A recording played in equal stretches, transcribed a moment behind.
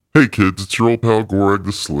Hey kids, it's your old pal Gorag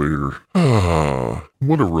the Slayer.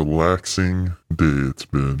 What a relaxing day it's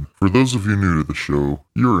been. For those of you new to the show,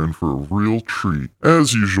 you're in for a real treat.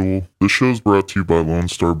 As usual, the show's brought to you by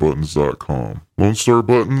LoneStarButtons.com. Lone Star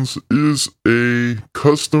Buttons is a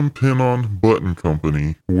custom pin-on button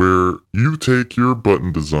company where you take your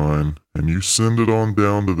button design and you send it on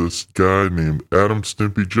down to this guy named Adam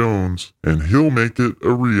Stimpy Jones, and he'll make it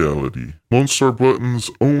a reality. Lone Star Buttons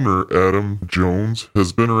owner Adam Jones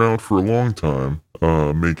has been around for a long time,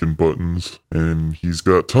 making buttons, and he's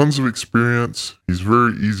got tons of experience. He's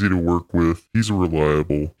very easy to work with. He's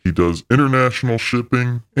reliable. He does international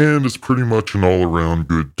shipping and is pretty much an all-around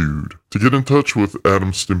good dude. To get in touch with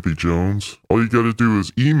Adam Stimpy Jones, all you gotta do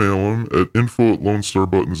is email him at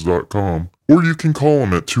info@LoneStarButtons.com, or you can call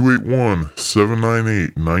him at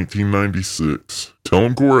 281-798-1996. Tell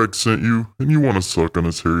him Gorag sent you, and you want to suck on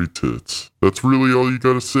his hairy tits. That's really all you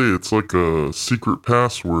gotta say. It's like a secret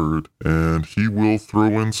password, and he will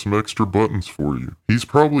throw in some extra buttons for you. He's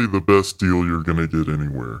probably the best deal you're gonna get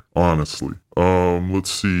anywhere, honestly.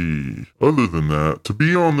 Let's see. Other than that, to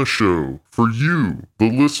be on the show, for you, the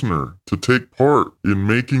listener, to take part in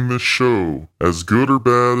making this show as good or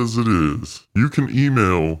bad as it is, you can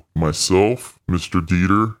email myself, Mr.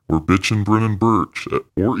 Dieter, or Bitchin' Brennan Birch,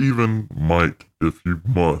 or even Mike, if you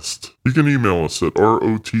must. You can email us at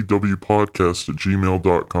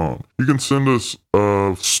rotwpodcast@gmail.com. You can send us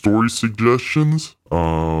story suggestions,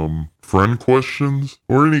 friend questions,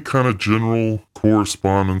 or any kind of general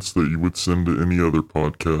correspondence that you would send to any other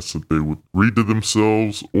podcast that they would read to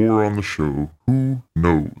themselves or on the show. Who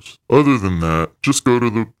knows? Other than that, just go to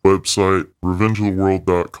the website,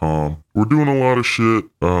 revengeoftheworld.com. We're doing a lot of shit.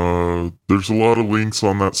 There's a lot of links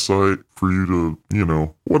on that site for you to,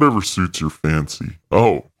 whatever suits your fancy.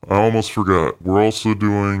 Oh, I almost forgot. We're also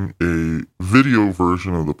doing a video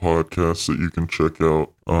version of the podcast that you can check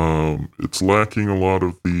out. It's lacking a lot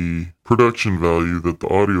of the production value that the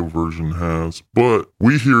audio version has, but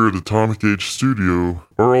we here at Atomic Age Studio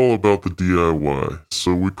are all about the DIY.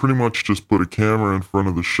 So we pretty much just put a camera in front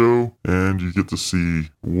of the show and you get to see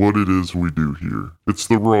what it is we do here. It's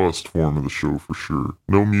the rawest form of the show for sure.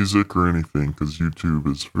 No music or anything, because YouTube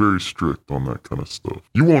is very strict on that kind of stuff.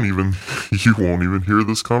 You won't even hear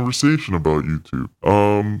this conversation about YouTube.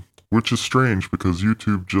 Which is strange because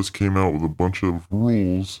YouTube just came out with a bunch of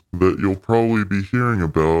rules that you'll probably be hearing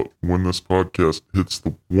about when this podcast hits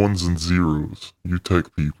the ones and zeros. You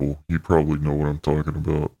tech people, you probably know what I'm talking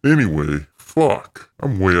about. Anyway, fuck.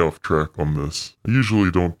 I'm way off track on this. I usually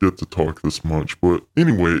don't get to talk this much, but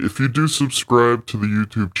anyway, if you do subscribe to the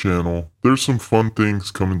YouTube channel, there's some fun things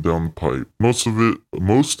coming down the pipe. Most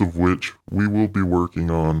of which we will be working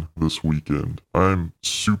on this weekend. I'm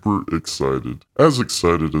super excited. As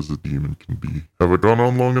excited as a demon can be. Have I gone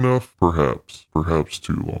on long enough? Perhaps. Perhaps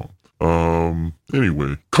too long.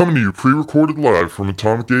 Anyway, coming to you pre-recorded live from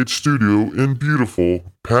Atomic Age Studio in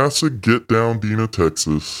beautiful Pasadena,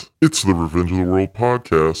 Texas. It's the Revenge of the World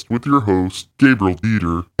podcast with your host, Gabriel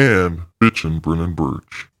Dieter, and Bitchin' Brennan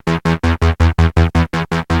Birch.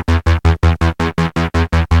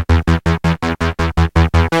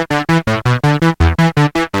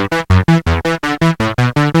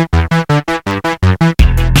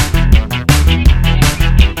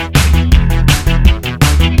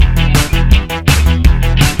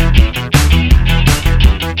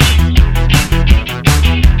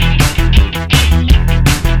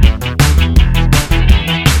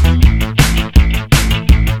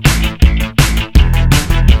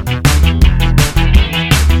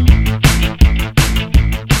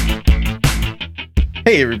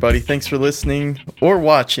 Hey everybody, thanks for listening or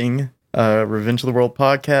watching Revenge of the World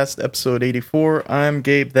podcast, episode 84. I'm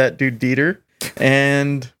Gabe, that dude Dieter,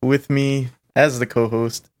 and with me as the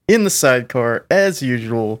co-host in the sidecar, as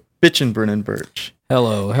usual, Bitchin' Brennan Birch.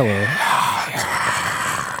 Hello.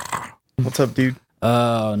 What's up, dude?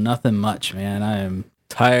 Nothing much, man. I am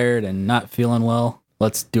tired and not feeling well.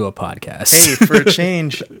 Let's do a podcast. Hey, for a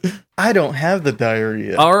change, I don't have the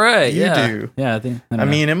diarrhea. All right, you do. Yeah, I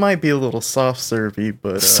mean, it might be a little soft servy,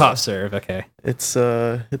 but soft serve. Okay, it's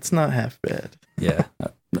not half bad. Yeah,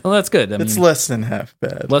 well, that's good. It's less than half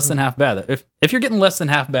bad. Less than half bad. If you're getting less than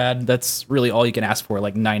half bad, that's really all you can ask for,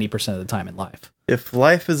 like 90% of the time in life. If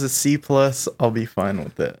life is a C+, I'll be fine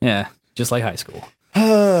with it. Yeah, just like high school.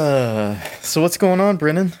 So what's going on,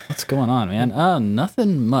 Brennan? What's going on, man?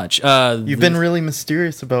 Nothing much. You've been really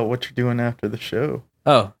mysterious about what you're doing after the show.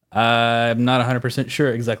 Oh, I'm not 100%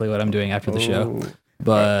 sure exactly what I'm doing after the show,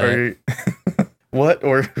 but what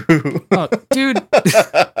or who? Oh, dude.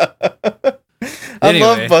 I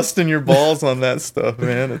love busting your balls on that stuff,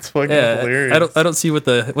 man. It's fucking hilarious. I don't see what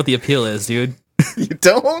the appeal is, dude. You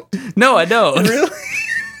don't? No, I don't. Really?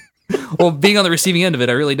 Well, being on the receiving end of it,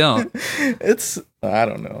 I really don't. I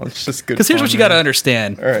don't know. It's just good. Because here's what you got to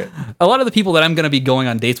understand. All right. A lot of the people that I'm going to be going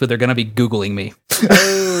on dates with are going to be Googling me.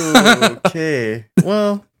 Oh, okay.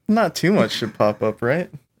 Well, not too much should pop up, right?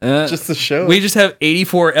 Just the show. We just have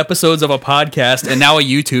 84 episodes of a podcast and now a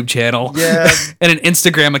YouTube channel. Yeah. And an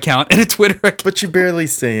Instagram account and a Twitter account. But you barely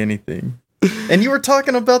say anything. And you were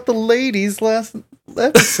talking about the ladies last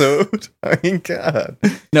episode. I mean, God.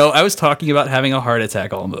 No, I was talking about having a heart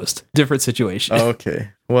attack almost. Different situation. Okay.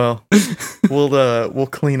 Well, we'll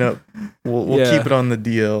clean up. We'll keep it on the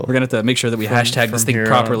DL. We're going to have to make sure that we hashtag this thing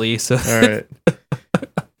properly. So. All right.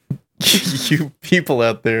 You people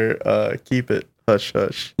out there, keep it hush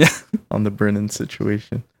hush on the Brennan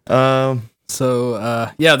situation. So,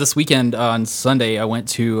 this weekend on Sunday, I went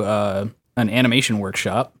to an animation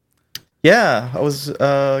workshop. Yeah, I was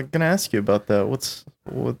gonna ask you about that. What?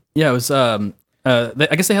 Yeah, it was. I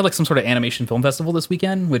guess they had like some sort of animation film festival this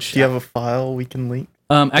weekend. Which do you have a file we can link?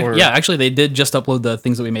 Actually, they did just upload the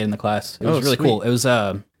things that we made in the class. It was really cool. It was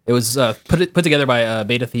put together by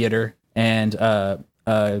Beta Theater and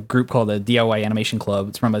a group called the DIY Animation Club.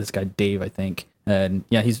 It's run by this guy Dave, I think. And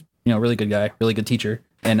yeah, he's really good guy, really good teacher.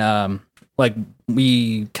 And like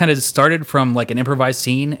we kind of started from like an improvised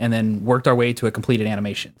scene and then worked our way to a completed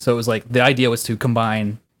animation. So it was like the idea was to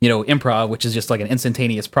combine improv, which is just like an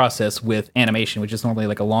instantaneous process, with animation, which is normally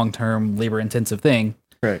like a long-term labor-intensive thing.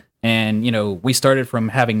 Right. And we started from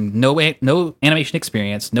having no animation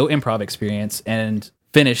experience, no improv experience, and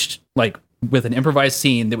finished like with an improvised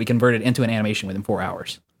scene that we converted into an animation within 4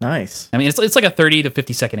 hours. Nice. I mean, it's like a 30 to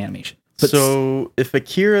 50 second animation. So if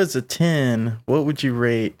Akira's a 10, what would you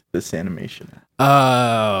rate this animation?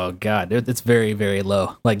 Oh God, it's very, very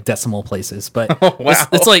low, like decimal places. But oh, wow.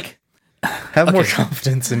 It's like have more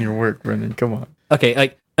confidence in your work, Brendan. Come on. Okay,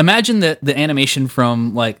 like imagine that the animation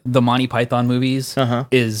from like the Monty Python movies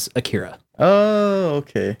is Akira. Oh,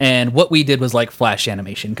 okay. And what we did was like Flash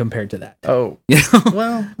animation compared to that. Oh,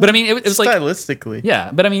 well. But I mean, it was like stylistically.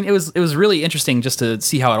 Yeah, but I mean, it was really interesting just to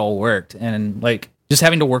see how it all worked, and like just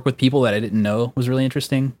having to work with people that I didn't know was really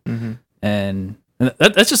interesting. Mm-hmm. And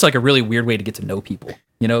that's just like a really weird way to get to know people.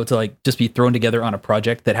 To like just be thrown together on a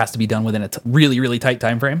project that has to be done within a really, really tight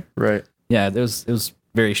time frame. Right. Yeah, it was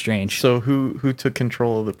very strange. So who took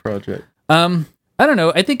control of the project? I don't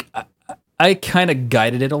know. I think I kind of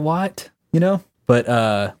guided it a lot. But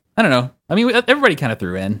I don't know. I mean, everybody kind of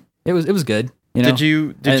threw in. It was good. Did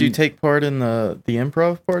you take part in the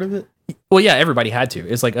improv part of it? Well, yeah, everybody had to.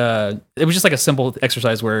 It's like it was just like a simple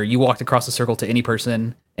exercise where you walked across a circle to any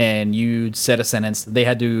person and you said a sentence. They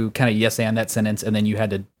had to kind of yes and that sentence, and then you had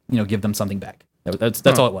to give them something back.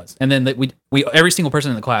 That's all it was. And then we every single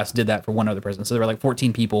person in the class did that for one other person. So there were like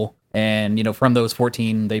 14 people, and from those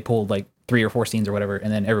 14, they pulled like 3 or 4 scenes or whatever,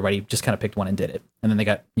 and then everybody just kind of picked one and did it. And then they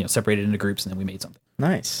got separated into groups, and then we made something.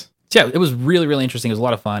 Nice. So yeah, it was really, really interesting. It was a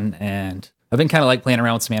lot of fun, and I've been kind of like playing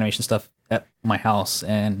around with some animation stuff at my house,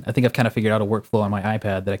 and I think I've kind of figured out a workflow on my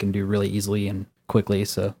iPad that I can do really easily and quickly.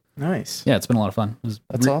 So nice. Yeah, it's been a lot of fun.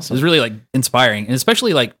 That's awesome. It was really like inspiring, and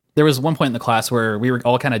especially like there was one point in the class where we were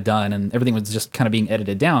all kind of done and everything was just kind of being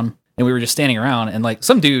edited down, and we were just standing around, and like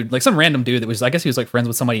some random dude that was, I guess he was like friends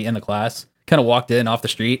with somebody in the class, kind of walked in off the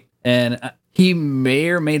street, and he may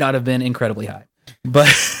or may not have been incredibly high, but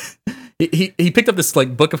he picked up this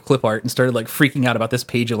like book of clip art and started like freaking out about this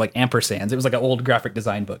page of like ampersands. It was like an old graphic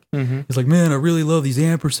design book. Mm-hmm. He's like, man, I really love these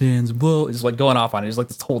ampersands. Whoa, it's like going off on it. It's like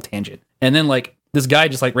this whole tangent, and then like this guy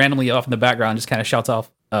just like randomly off in the background just kind of shouts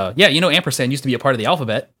off, ampersand used to be a part of the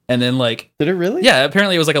alphabet. And then like, did it really? Yeah,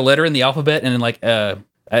 apparently it was like a letter in the alphabet, and then like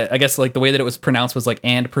I guess like the way that it was pronounced was like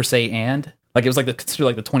and per se, and like it was like considered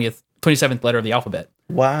like the 27th letter of the alphabet.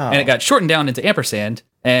 Wow. And it got shortened down into ampersand,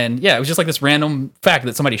 and yeah, it was just like this random fact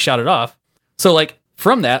that somebody shouted off. So like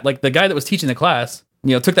from that, like the guy that was teaching the class,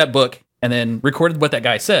 took that book and then recorded what that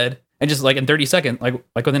guy said, and just like in 30 seconds,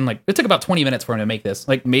 like within like, it took about 20 minutes for him to make this,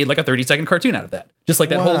 like made like a 30-second cartoon out of that. Just like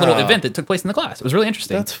that whole little event that took place in the class. It was really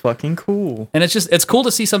interesting. That's fucking cool. And it's cool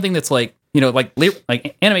to see something that's like,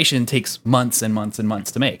 like animation takes months and months and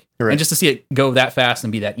months to make. Right. And just to see it go that fast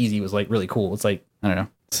and be that easy was like really cool. It's like, I don't know.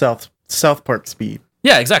 South Park speed.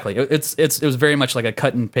 Yeah, exactly. It was very much like a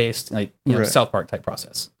cut and paste, like, right. South Park type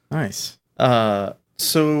process. Nice.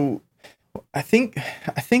 So I think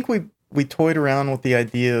we toyed around with the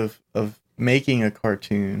idea of making a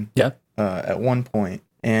cartoon. Yeah. At one point,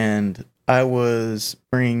 and I was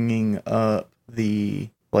bringing up the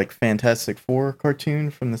like Fantastic Four cartoon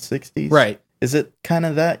from the 60s. Right. Is it kind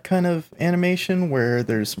of that kind of animation where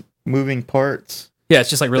there's moving parts? Yeah, it's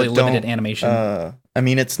just like really limited animation. I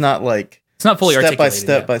mean, it's not like It's not fully step by articulated.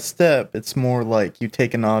 step Yeah. by step. It's more like you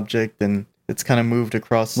take an object and it's kind of moved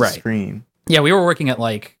across the Right. screen. Yeah, we were working at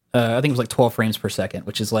like I think it was like 12 frames per second,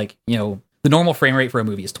 which is like, you know, the normal frame rate for a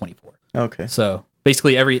movie is 24. Okay. So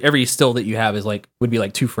basically every still that you have is like would be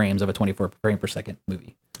like 2 frames of a 24 frame per second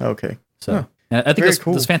movie. Okay. So Huh. and I think Very those,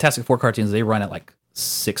 cool. those Fantastic Four cartoons, they run at like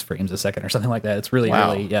 6 frames a second or something like that. It's really,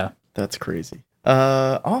 Wow. really, yeah. That's crazy.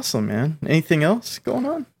 Awesome, man. Anything else going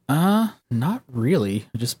on? Not really.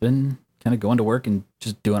 I've just been kind of going to work and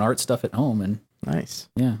just doing art stuff at home, and Nice.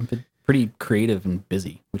 yeah, I've been pretty creative and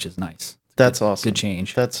busy, which is nice. That's awesome. Good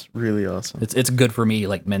change. That's really awesome. It's good for me,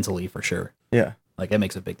 like mentally for sure. Yeah. Like it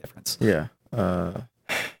makes a big difference. Yeah.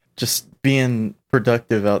 Just being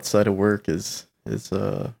productive outside of work is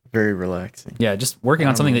very relaxing. Yeah, just working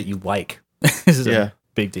on something that you like is Yeah. a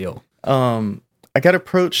big deal. I got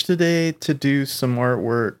approached today to do some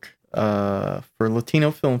artwork for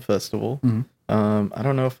Latino Film Festival. Mhm. I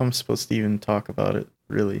don't know if I'm supposed to even talk about it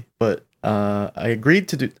really, but I agreed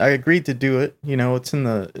to do it. You know, it's in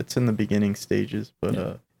the beginning stages, but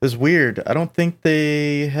it was weird. I don't think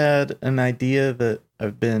they had an idea that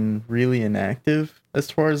I've been really inactive as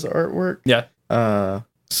far as artwork. Yeah.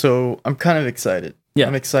 So I'm kind of excited. Yeah.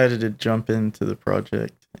 I'm excited to jump into the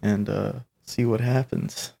project and see what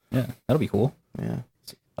happens. Yeah, that'll be cool. Yeah.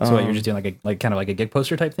 So what, you're just doing like kind of like a gig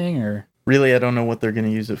poster type thing, or Really, I don't know what they're going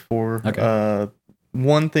to use it for. Okay.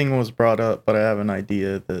 One thing was brought up, but I have an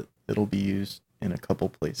idea that it'll be used in a couple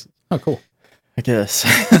places. oh, cool. I guess.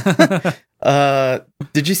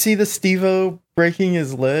 Did you see the Steve-O breaking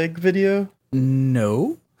his leg video?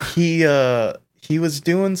 No, He was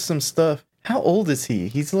doing some stuff. How old is he?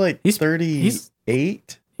 He's like He's-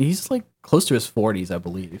 38. he's like close to his 40s, I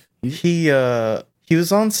believe. He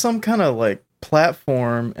was on some kind of like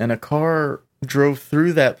platform, and a car drove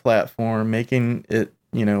through that platform, making it,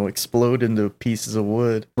 you know, explode into pieces of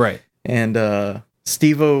wood. Right. And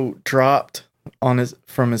Steve-O dropped with his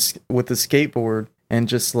skateboard and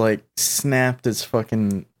just like snapped his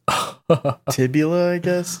fucking tibia, I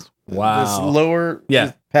guess. Wow. This lower,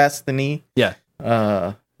 Yeah. past the knee. Yeah.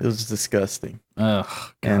 It was disgusting,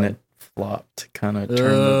 Oh, and God. it flopped, kind of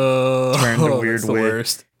turned a weird that's the way.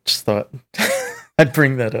 worst. Just thought I'd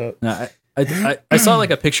bring that up. No, I saw like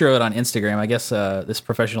a picture of it on Instagram. I guess this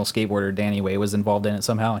professional skateboarder Danny Way was involved in it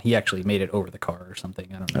somehow. He actually made it over the car or something.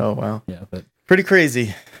 I don't know. Oh wow, Yeah, but pretty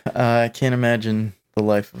crazy. I can't imagine the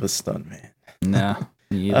life of a stuntman. no.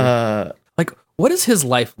 Me either. Like, what is his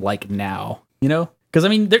life like now? You know, because I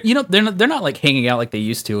mean, they're not like hanging out like they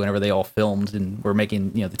used to whenever they all filmed and were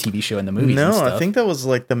making, you know, the TV show and the movies. No, and stuff. I think that was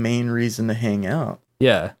like the main reason to hang out.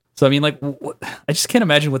 Yeah. So I mean, like, I just can't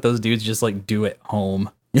imagine what those dudes just like do at home.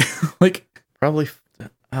 Like, Probably,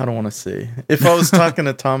 I don't want to say. If I was talking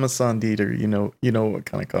to Thomas Sondieter, you know what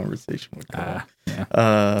kind of conversation would go on.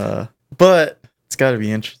 yeah. But it's got to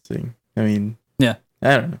be interesting. I mean, Yeah.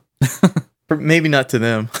 I don't know. Maybe not to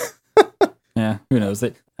them. Yeah. Who knows?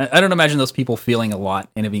 I don't imagine those people feeling a lot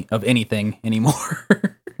of anything anymore.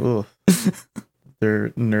 Ugh.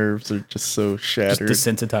 Their nerves are just so Just shattered.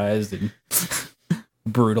 desensitized and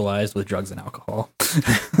brutalized with drugs and alcohol.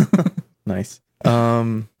 Nice.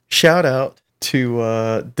 Shout out to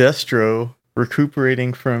Destro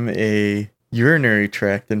recuperating from a urinary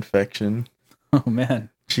tract infection. Oh man.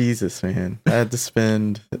 Jesus, man. I had to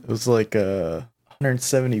spend, it was like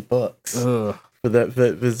 $170 Ugh. for that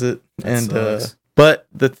vet visit. That sucks. But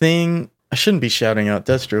the thing, I shouldn't be shouting out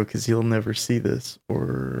Destro because he'll never see this.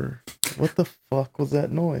 Or what the fuck was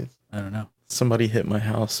that noise? I don't know. Somebody hit my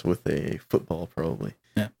house with a football, probably.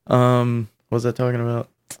 Yeah. What was I talking about?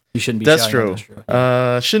 You shouldn't be shouting Destro. at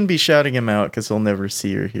Destro. Shouldn't be shouting him out because he'll never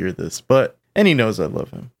see or hear this. And he knows I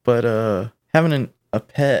love him. But having a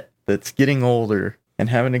pet that's getting older and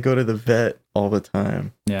having to go to the vet all the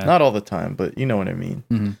time. Yeah. Not all the time, but you know what I mean.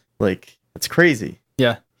 Mhm. Like, it's crazy.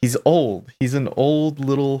 Yeah. He's old. He's an old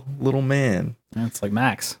little man. It's like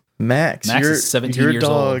Max. Max is 17 your years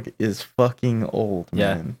dog is fucking old,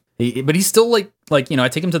 Yeah. man. But he's still like, you know, I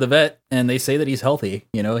take him to the vet and they say that he's healthy.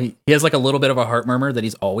 You know, he has like a little bit of a heart murmur that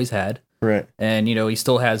he's always had. Right. And, you know, he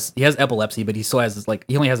has epilepsy, but he still has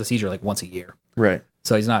he only has a seizure like once a year. Right.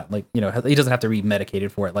 So he's not like, you know, he doesn't have to be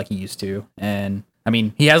medicated for it like he used to. And I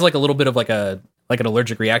mean, he has like a little bit of like an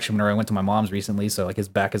allergic reaction whenever I went to my mom's recently. So like his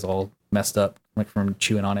back is all messed up, like from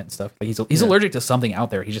chewing on it and stuff. Like he's allergic to something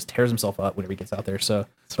out there. He just tears himself up whenever he gets out there. So,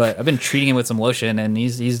 but I've been treating him with some lotion and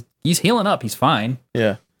he's healing up. He's fine.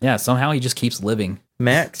 Yeah. Yeah. Somehow he just keeps living.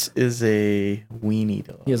 Max is a weenie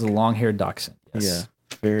dog. He has a long-haired dachshund. Yes.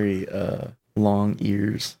 Yeah. Very long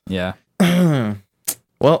ears. Yeah.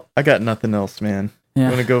 Well, I got nothing else, man. Yeah.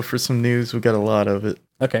 Want to go for some news? We got a lot of it.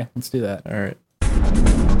 Okay. Let's do that. All right.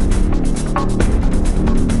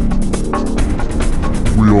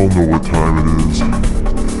 all know what time it is.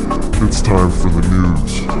 It's time for the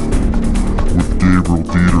news with Gabriel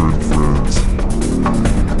Dieter and friends.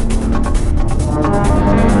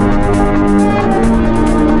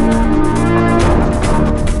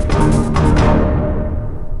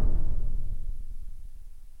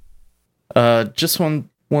 Just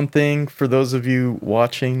one thing for those of you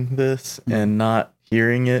watching this and not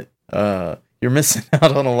hearing it, you're missing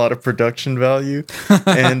out on a lot of production value.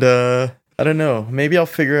 And I don't know, maybe I'll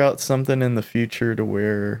figure out something in the future to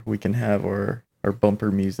where we can have our bumper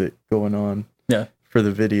music going on for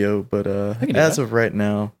the video. But as of right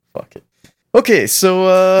now, fuck it. Okay,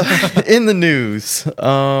 so in the news,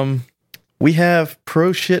 we have pro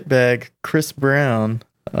shitbag Chris Brown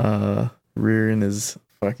rearing his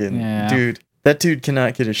fucking dude. That dude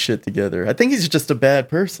cannot get his shit together. I think he's just a bad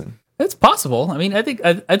person. It's possible. I mean, I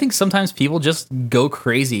think sometimes people just go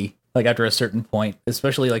crazy like after a certain point,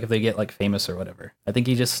 especially like if they get like famous or whatever. I think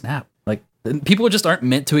he just snapped. Like people just aren't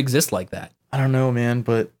meant to exist like that. I don't know, man,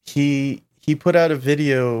 but he put out a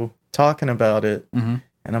video talking about it, and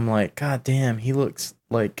I'm like, God damn, he looks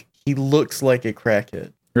like a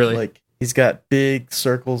crackhead. Really? Like he's got big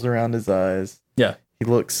circles around his eyes. Yeah.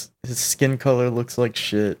 His skin color looks like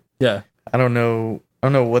shit. Yeah. I don't know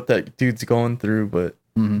what that dude's going through, but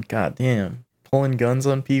God damn, pulling guns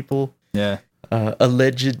on people. Yeah.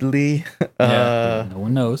 Allegedly. No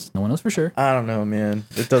one knows. No one knows for sure. I don't know, man.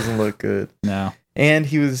 It doesn't look good. No. And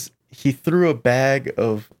he threw a bag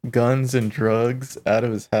of guns and drugs out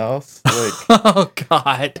of his house. Like, oh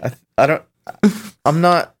God. I'm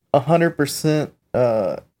not 100%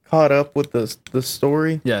 caught up with the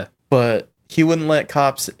story. Yeah. But he wouldn't let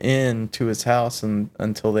cops in to his house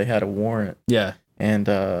until they had a warrant. Yeah. And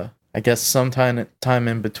I guess sometime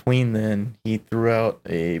in between then, he threw out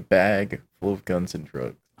a bag full of guns and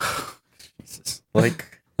drugs. Jesus.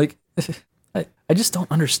 Like I just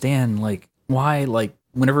don't understand like why like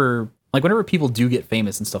whenever people do get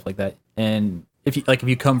famous and stuff like that, and if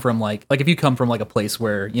you come from like a place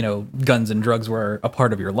where, you know, guns and drugs were a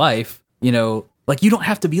part of your life, you know, like you don't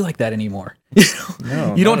have to be like that anymore.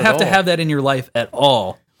 No, you don't have to have that in your life at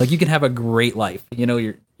all. Like you can have a great life. You know,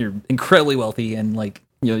 you're incredibly wealthy and like,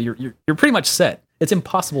 you know, you're pretty much set. It's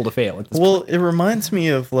impossible to fail at this point. It reminds me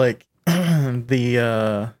of like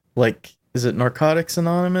the like, is it Narcotics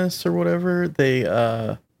Anonymous or whatever? They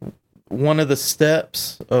one of the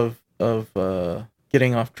steps of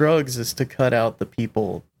getting off drugs is to cut out the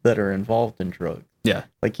people that are involved in drugs. Yeah.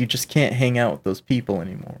 Like you just can't hang out with those people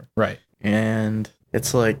anymore. Right. And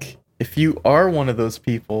it's like, if you are one of those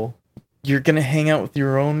people, you're going to hang out with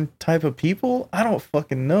your own type of people? I don't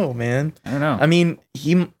fucking know, man. I don't know. I mean,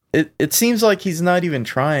 it seems like he's not even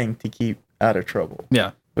trying to keep out of trouble.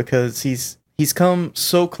 Yeah. Because he's come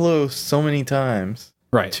so close so many times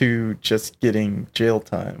to just getting jail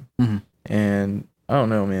time. Mm-hmm. And I don't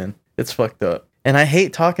know, man. It's fucked up. And I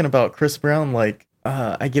hate talking about Chris Brown like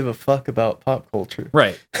I give a fuck about pop culture.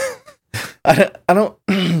 Right. I don't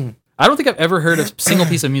I don't think I've ever heard a single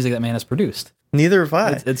piece of music that man has produced. Neither have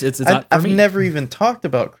I. It's not for I've me. never even talked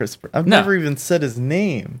about Chris Brown. I've never even said his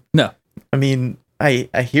name. No. I mean, I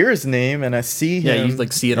hear his name and I see him. Yeah, you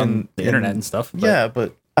like see it on the internet and stuff. But yeah,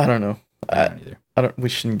 but I don't know. I don't either. We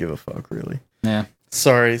shouldn't give a fuck, really. Yeah.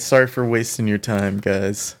 Sorry for wasting your time,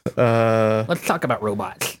 guys. Let's talk about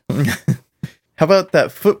robots. How about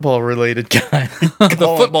that football-related guy?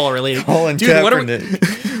 The football-related. Colin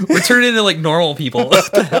Kaepernick. We're turning into like normal people.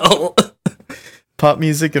 What the hell? Pop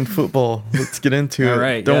music and football. Let's get into it. All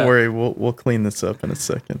right, Don't worry, we'll clean this up in a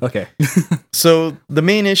second. Okay. So the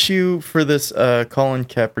main issue for this Colin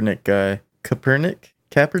Kaepernick guy, Kaepernick,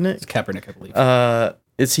 It's Kaepernick, I believe.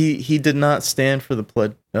 is he did not stand for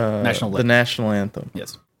the national anthem.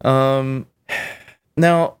 Yes. Now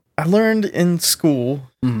I learned in school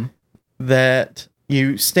that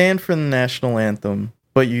you stand for the national anthem,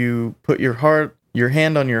 but you put your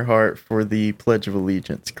hand on your heart for the Pledge of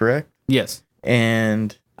Allegiance, correct? Yes.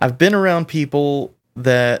 And I've been around people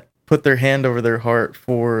that put their hand over their heart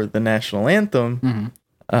for the national anthem,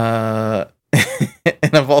 and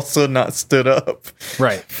I've also not stood up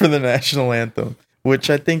for the national anthem,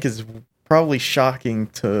 which I think is probably shocking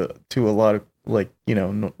to a lot of, like, you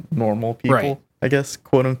know, normal people, I guess,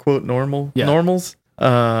 quote unquote normals.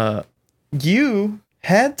 You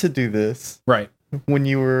had to do this when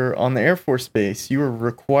you were on the Air Force Base. You were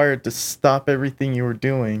required to stop everything you were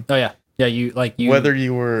doing. Oh yeah. Yeah, whether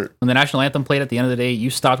you were, when the national anthem played at the end of the day,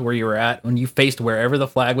 you stopped where you were at when you faced wherever the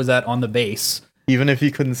flag was at on the base. Even if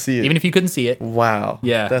you couldn't see it. Wow.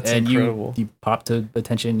 Yeah. That's and incredible. You popped to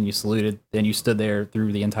attention, you saluted, and you stood there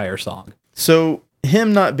through the entire song. So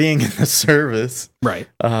him not being in the service, Right.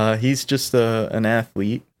 he's just an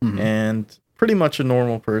athlete and pretty much a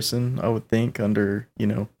normal person, I would think, under,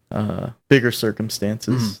 bigger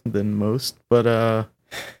circumstances than most. But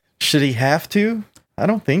should he have to? I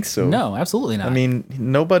don't think so. No, absolutely not. I mean,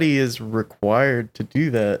 nobody is required to do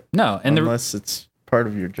that. No, and unless it's part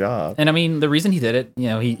of your job. And I mean, the reason he did it,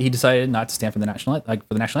 he decided not to stand for the national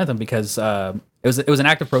anthem because it was an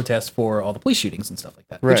act of protest for all the police shootings and stuff like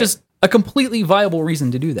that, right. Which is a completely viable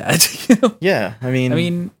reason to do that. Yeah, I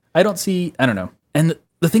mean, I don't know. And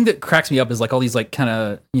the thing that cracks me up is like all these like kind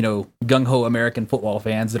of gung ho American football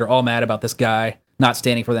fans that are all mad about this guy not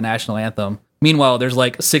standing for the national anthem. Meanwhile, there's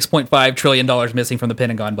like $6.5 trillion missing from the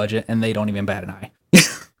Pentagon budget, and they don't even bat an eye.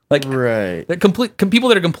 Like, right? People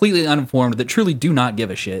that are completely uninformed, that truly do not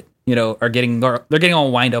give a shit, are getting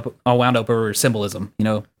all wound up over symbolism.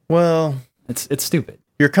 Well, it's stupid.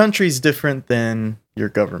 Your country's different than your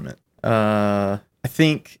government. I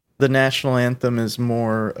think the national anthem is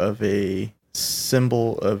more of a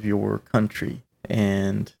symbol of your country,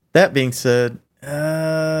 and that being said,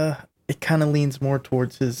 it kind of leans more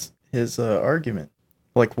towards his argument.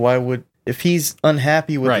 Like, why would, if he's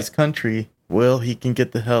unhappy with his country, well, he can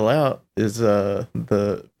get the hell out. Is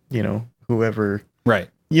whoever, right?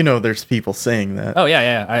 There's people saying that. Oh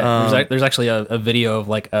yeah. There's actually a video of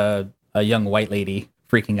like a young white lady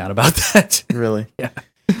freaking out about that. Really? Yeah.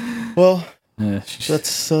 Well, that's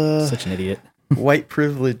such an idiot. White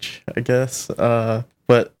privilege, I guess.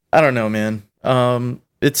 But I don't know, man.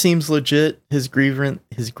 It seems legit, his grievance,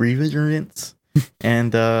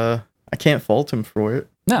 and I can't fault him for it.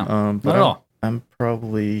 No, but not at all. I'm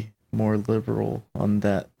probably more liberal on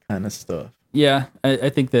that kind of stuff. Yeah, I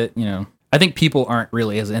think that I think people aren't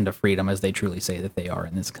really as into freedom as they truly say that they are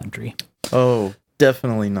in this country. Oh,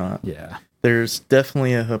 definitely not. Yeah, there's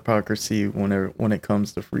definitely a hypocrisy when it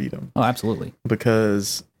comes to freedom. Oh, absolutely.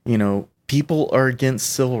 Because people are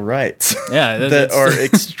against civil rights. Yeah, that are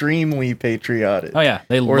extremely patriotic. Oh yeah,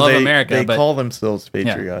 they love America. They call themselves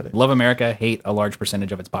patriotic. Yeah, love America, hate a large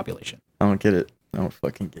percentage of its population. I don't get it. I don't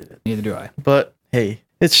fucking get it. Neither do I. But hey,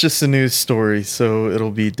 it's just a news story, so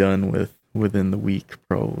it'll be done within the week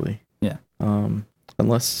probably. Yeah.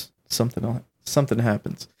 Unless something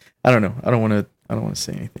happens. I don't know. I don't want to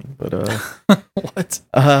say anything, but what?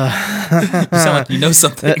 You sound like you know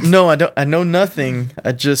something. No, I don't. I know nothing.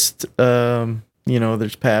 I just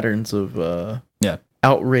there's patterns of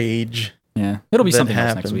outrage. Yeah, it'll be something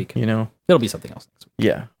else next week. It'll be something else next week.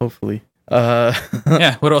 Yeah, hopefully.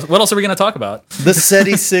 Yeah. What else are we gonna talk about? The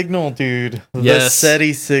SETI signal, dude. Yes. The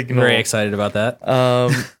SETI signal. Very excited about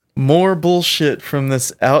that. More bullshit from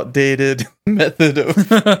this outdated method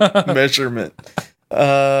of measurement.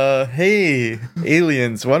 Hey,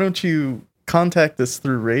 aliens, why don't you contact us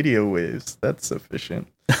through radio waves? That's sufficient.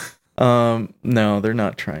 No, they're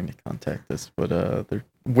not trying to contact us, but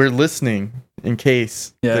we're listening in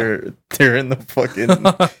case they're in the fucking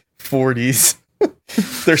 40s.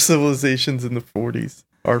 Their civilization's in the 40s.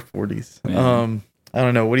 Our 40s. Man. I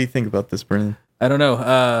don't know. What do you think about this, Brennan? I don't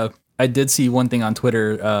know. I did see one thing on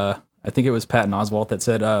Twitter. I think it was Patton Oswalt that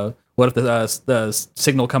said, what if the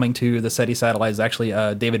signal coming to the SETI satellite is actually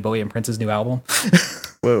David Bowie and Prince's new album?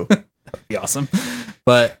 Whoa. That'd be awesome.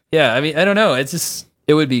 But yeah, I mean, I don't know. It's just,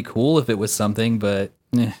 it would be cool if it was something, but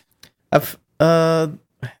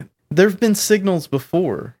there've been signals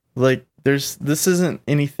before. Like this isn't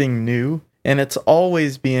anything new, and it's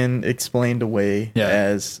always being explained away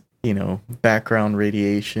as, background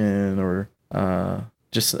radiation or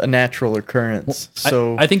just a natural occurrence.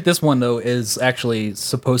 So I think this one though is actually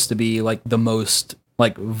supposed to be like the most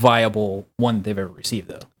like viable one they've ever received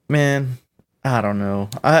though. Man, I don't know.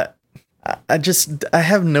 I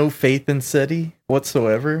have no faith in SETI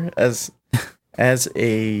whatsoever as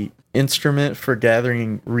a instrument for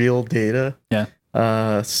gathering real data. Yeah.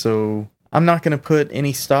 So I'm not going to put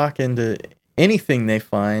any stock into anything they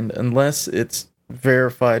find unless it's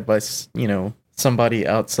verified by somebody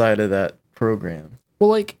outside of that program. Well,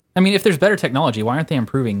 like, I mean, if there's better technology, why aren't they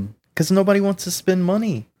improving? Because nobody wants to spend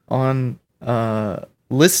money on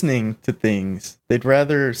listening to things. They'd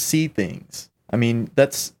rather see things. I mean,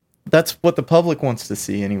 that's what the public wants to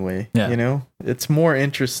see anyway. Yeah. It's more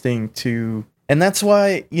interesting to, and that's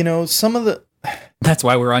why some of the. That's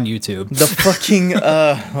why we're on YouTube. The fucking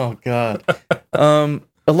oh god.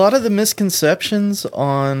 A lot of the misconceptions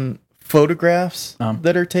on photographs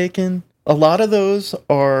that are taken, a lot of those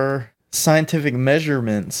are scientific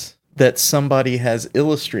measurements that somebody has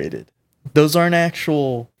illustrated. Those aren't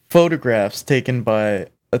actual photographs taken by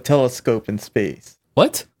a telescope in space.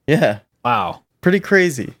 What? Yeah. Wow. Pretty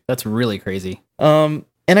crazy. That's really crazy. And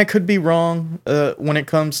I could be wrong when it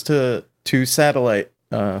comes to to satellite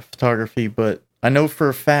photography, but I know for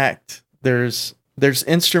a fact there's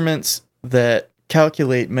instruments that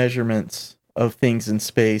calculate measurements of things in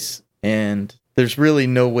space, and there's really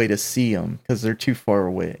no way to see them because they're too far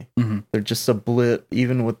away. Mm-hmm. They're just a blip,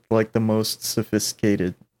 even with like the most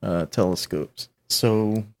sophisticated telescopes.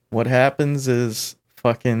 So what happens is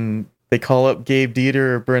they call up Gabe Dieter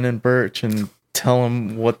or Brennan Birch and tell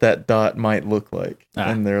them what that dot might look like.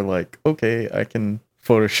 And they're like, okay, I can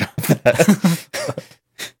Photoshop that.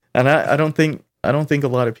 And I don't think a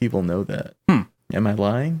lot of people know that. Am I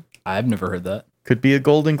lying? I've never heard that. Could be a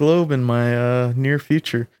Golden Globe in my near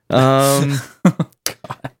future. Killer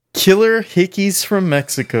hickeys from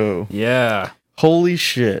Mexico. Yeah. Holy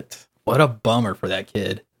shit. What a bummer for that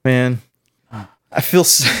kid. Man, I feel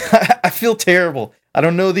terrible. I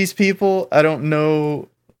don't know these people. I don't know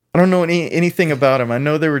anything about them. I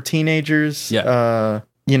know they were teenagers. Yeah.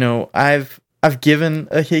 I've given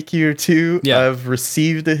a hickey or two. Yeah. I've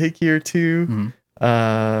received a hickey or two.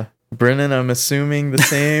 Mm-hmm. Brennan, I'm assuming the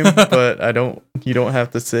same, but you don't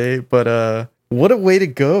have to say. But what a way to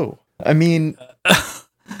go. I mean,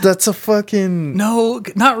 that's a fucking... No,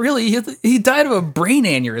 not really. He died of a brain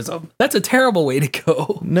aneurysm. That's a terrible way to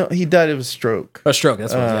go. No, he died of a stroke. A stroke,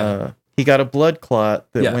 that's what it was, yeah. He got a blood clot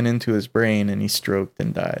that Yeah. went into his brain and he stroked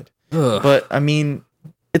and died. Ugh. But, I mean,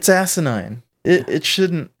 it's asinine. It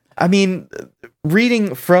shouldn't... I mean,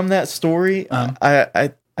 reading from that story,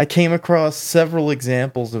 I came across several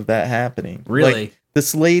examples of that happening. Really? Like,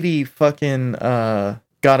 this lady fucking got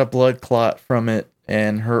a blood clot from it,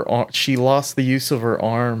 and she lost the use of her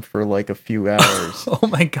arm for like a few hours. Oh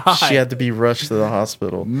my god. She had to be rushed to the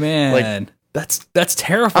hospital. Man, that's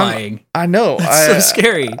terrifying. I know. That's so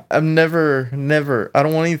scary. I'm never. I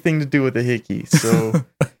don't want anything to do with the hickey, so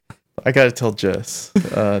I gotta tell Jess.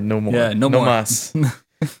 No more. Yeah, no more. Mas.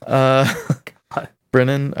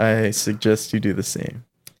 Brennan, I suggest you do the same.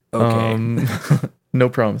 Okay. No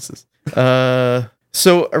promises.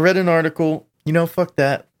 So I read an article. Fuck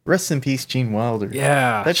that. Rest in peace, Gene Wilder.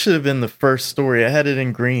 Yeah. That should have been the first story. I had it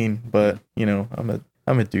in green, but I'm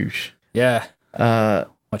a douche. Yeah.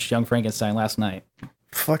 Watched Young Frankenstein last night.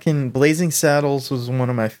 Fucking Blazing Saddles was one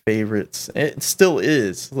of my favorites. It still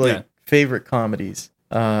is. Favorite comedies.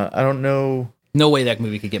 I don't know. No way that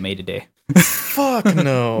movie could get made today. Fuck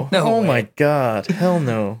no. No oh way. my god. Hell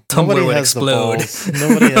no. Tumblr Nobody would has explode. the balls.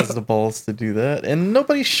 Nobody has the balls to do that. And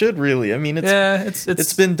nobody should really. I mean,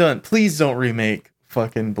 it's been done. Please don't remake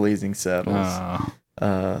fucking Blazing Saddles.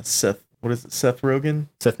 Seth Rogen?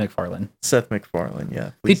 Seth MacFarlane. Seth MacFarlane,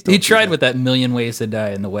 yeah. He tried with that Million Ways to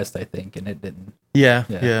Die in the West, I think, and it didn't. Yeah.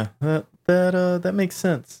 That makes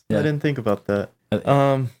sense. Yeah. I didn't think about that.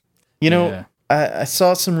 Yeah. I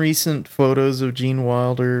saw some recent photos of Gene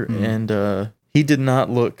Wilder, and he did not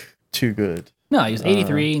look too good. No, he was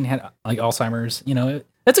 83 and had like Alzheimer's.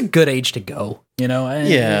 That's a good age to go.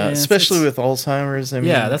 Especially with Alzheimer's. I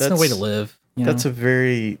mean, that's no way to live. That's a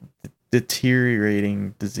very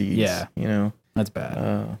deteriorating disease. Yeah. That's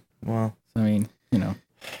bad. Well, I mean,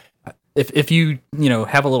 if you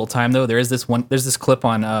have a little time though, there's this clip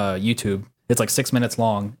on YouTube. It's like 6 minutes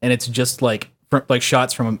long, and it's just like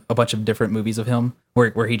shots from a bunch of different movies of him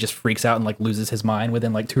where he just freaks out and like loses his mind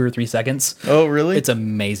within like 2 or 3 seconds. Oh, really? It's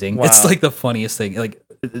amazing. Wow. It's like the funniest thing. Like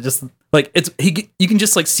just like you can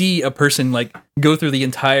just like see a person like go through the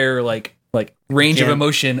entire like range of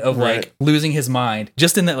emotion of like losing his mind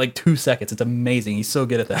just in that like 2 seconds. It's amazing. He's so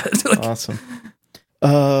good at that. Like, awesome.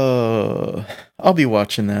 I'll be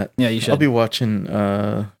watching that. Yeah, you should. I'll be watching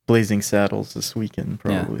Blazing Saddles this weekend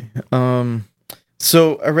probably. Yeah.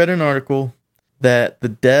 So I read an article that the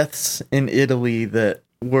deaths in Italy that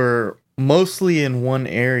were mostly in one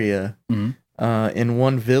area, in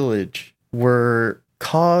one village, were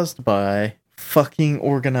caused by fucking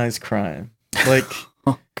organized crime. Like,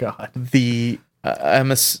 oh god, it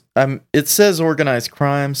says organized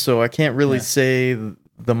crime, so I can't really say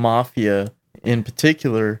the mafia in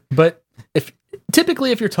particular. But if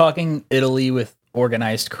you're talking Italy with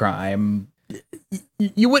organized crime,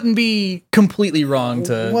 you wouldn't be completely wrong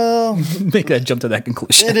to make that jump to that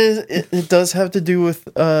conclusion. It does have to do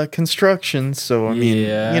with construction, so I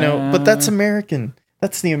mean, but that's American.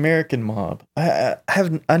 That's the American mob. I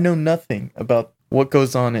know nothing about what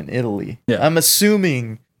goes on in Italy. Yeah. I'm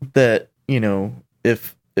assuming that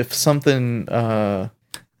if something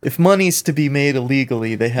if money's to be made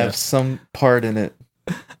illegally, they have some part in it.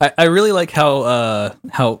 I really like how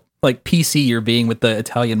like PC you're being with the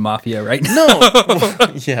Italian mafia right now.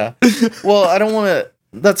 No. Yeah. Well, I don't want to.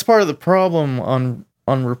 That's part of the problem on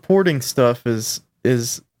reporting stuff is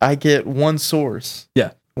I get one source.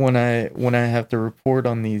 Yeah. When I have to report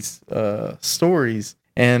on these stories,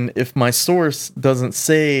 And if my source doesn't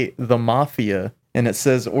say the mafia and it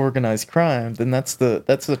says organized crime, then that's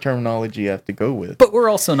the terminology you have to go with. But we're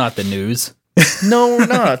also not the news. No, we're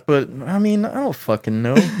not. But I mean, I don't fucking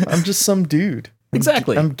know. I'm just some dude.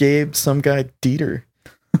 Exactly. I'm Gabe, some guy Dieter.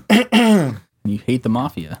 You hate the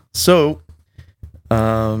mafia. So,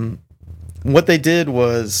 what they did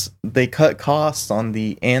was they cut costs on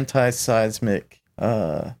the anti-seismic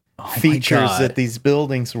features that these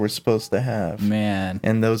buildings were supposed to have. Man.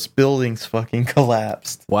 And those buildings fucking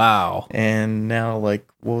collapsed. Wow. And now, like,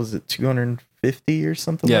 what was it, 250 or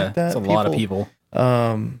something like that? It's a lot of people.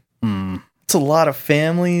 It's a lot of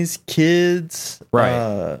families, kids,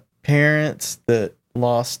 right. Parents that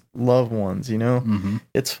lost loved ones, you know? Mm-hmm.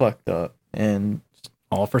 It's fucked up. And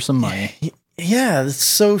all for some money. Yeah, it's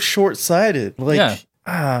so short-sighted. Like,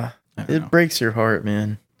 it breaks your heart,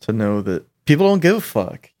 man, to know that people don't give a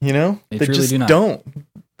fuck, you know? They truly just don't.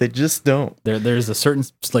 They just don't. There's a certain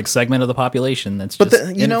like segment of the population that's but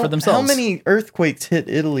just you know, for themselves. How many earthquakes hit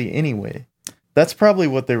Italy anyway? That's probably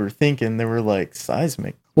what they were thinking. They were like,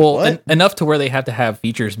 seismic. Well, enough to where they have to have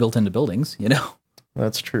features built into buildings, you know?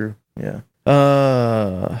 That's true. Yeah.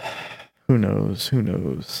 Who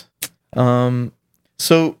knows?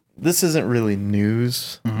 So this isn't really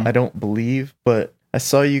news, I don't believe, but I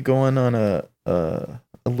saw you going on a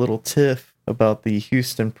little tiff about the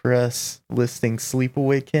Houston Press listing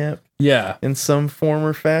sleepaway camp. Yeah. In some form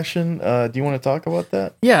or fashion. Do you want to talk about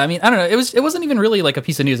that? Yeah, I mean, I don't know. It wasn't even really like a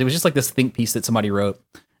piece of news. It was just like this think piece that somebody wrote.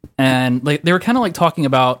 And like they were kind of like talking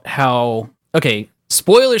about how, okay,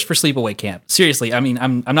 spoilers for Sleepaway Camp. Seriously, I mean,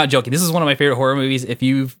 I'm not joking. This is one of my favorite horror movies. If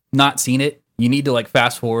you've not seen it, you need to like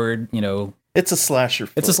fast forward, you know. It's a slasher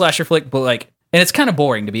flick. It's a slasher flick, but like, and it's kind of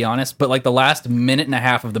boring to be honest, but like the last minute and a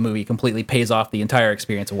half of the movie completely pays off the entire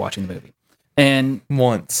experience of watching the movie. And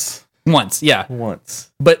Once. Yeah.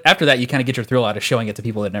 Once. But after that, you kind of get your thrill out of showing it to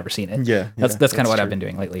people that have never seen it. Yeah. That's kind of what I've been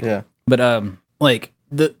doing lately. Yeah. But like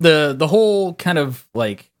the whole kind of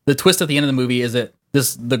like the twist at the end of the movie is that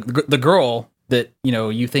the girl that, you know,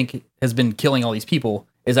 you think has been killing all these people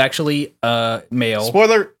is actually male.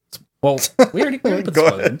 Spoiler. Well, we already put the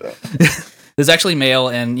spoiler in. There's actually male,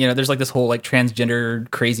 and you know, there's like this whole like transgender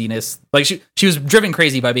craziness. Like she was driven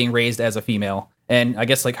crazy by being raised as a female, and I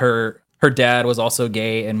guess like her dad was also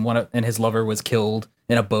gay, and his lover was killed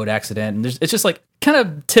in a boat accident. And it's just like kind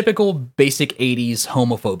of typical basic 80s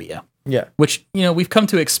homophobia. Yeah. Which, you know, we've come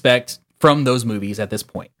to expect from those movies at this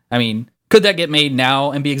point. I mean, could that get made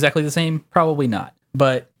now and be exactly the same? Probably not.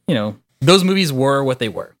 But, you know, those movies were what they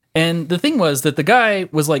were. And the thing was that the guy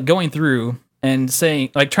was like going through and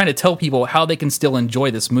saying, like trying to tell people how they can still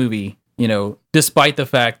enjoy this movie, you know, despite the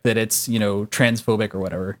fact that it's, you know, transphobic or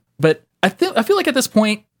whatever. But I feel like at this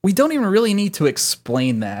point, we don't even really need to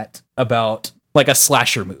explain that about like a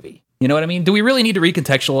slasher movie. You know what I mean? Do we really need to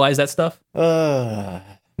recontextualize that stuff? No.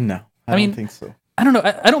 I don't think so. I don't know.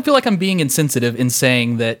 I don't feel like I'm being insensitive in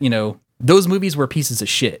saying that, you know, those movies were pieces of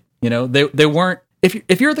shit. You know, they weren't.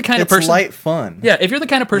 If you're the kind of person, it's light fun. Yeah, if you're the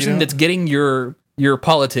kind of person that's getting your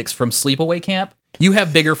politics from Sleepaway Camp, you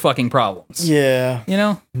have bigger fucking problems. Yeah. You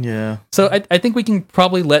know? Yeah. So I think we can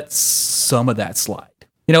probably let some of that slide.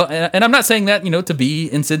 You know, and I'm not saying that, you know, to be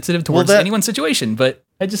insensitive towards anyone's situation, but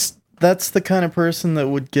that's the kind of person that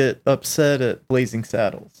would get upset at Blazing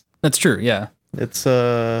Saddles. That's true, yeah. It's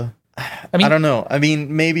I don't know. I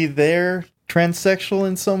mean, maybe they're transsexual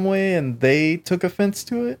in some way and they took offense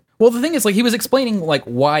to it. Well, the thing is, like, he was explaining, like,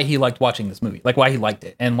 why he liked watching this movie, like, why he liked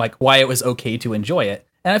it, and, like, why it was okay to enjoy it.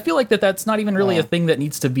 And I feel like that's not even really a thing that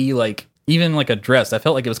needs to be, like, even, like, addressed. I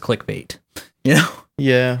felt like it was clickbait, you know?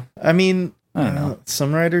 Yeah. I mean, I don't know.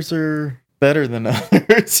 Some writers are better than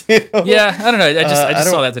others, you know? Yeah, I don't know. I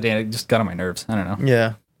just saw that today, and it just got on my nerves. I don't know.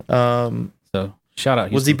 Yeah. So, shout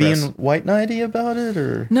out Houston Was he Press. being white knighty about it,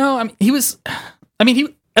 or? No, I mean, he was...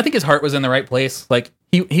 I think his heart was in the right place. Like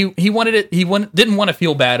he wanted it. Didn't want to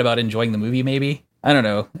feel bad about enjoying the movie. Maybe, I don't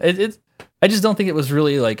know. I just don't think it was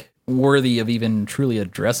really like worthy of even truly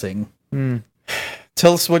addressing.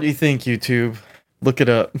 Tell us what you think, YouTube. Look it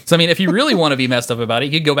up. So I mean, if you really want to be messed up about it,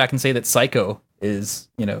 you could go back and say that Psycho is,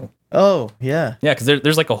 you know. Oh yeah. Yeah, because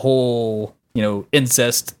there's like a whole, you know,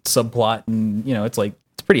 incest subplot, and you know, it's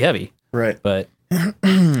pretty heavy. Right. But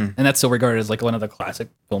and that's still regarded as like one of the classic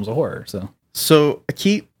films of horror. So I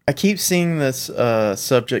keep seeing this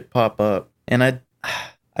subject pop up, and I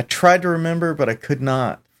tried to remember, but I could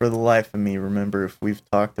not for the life of me remember if we've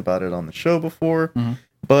talked about it on the show before. Mm-hmm.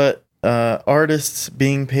 But artists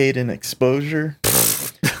being paid in exposure.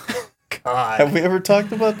 God. Have we ever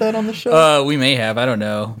talked about that on the show? We may have. I don't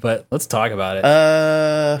know, but let's talk about it.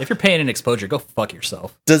 If you're paying an exposure, go fuck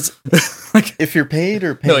yourself. If you're paid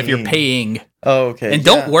or paying? No, if you're paying. Oh, okay. And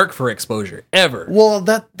don't work for exposure ever. Well,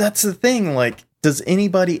 that's the thing. Like, does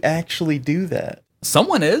anybody actually do that?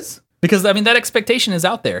 Someone is, because I mean that expectation is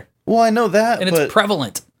out there. Well, I know that, and it's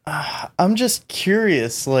prevalent. I'm just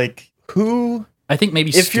curious, like, who? I think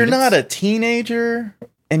maybe if you're not a teenager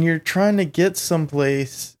and you're trying to get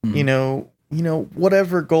someplace, you know,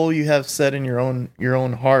 whatever goal you have set in your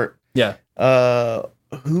own heart. Yeah.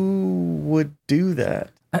 Who would do that?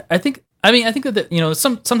 I think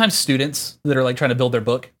that sometimes students that are like trying to build their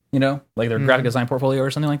book, like their graphic design portfolio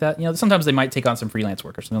or something like that, sometimes they might take on some freelance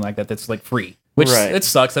work or something like that that's like free, which it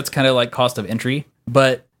sucks. That's kind of like cost of entry,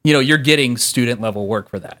 but you're getting student level work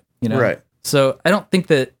for that, Right. So I don't think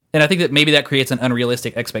that, and I think that maybe that creates an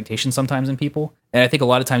unrealistic expectation sometimes in people. And I think a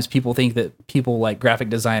lot of times people think that people like graphic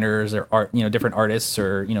designers or art, different artists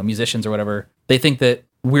or, musicians or whatever, they think that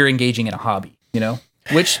we're engaging in a hobby,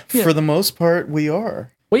 which for the most part we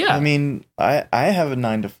are. Well, yeah. I mean, I have a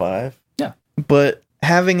 9 to 5. Yeah. But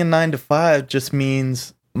having a 9 to 5 just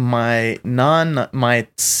means my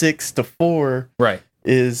 6 to 4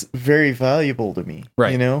 is very valuable to me.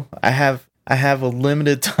 Right. I have a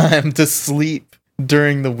limited time to sleep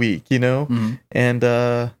during the week, Mm-hmm. and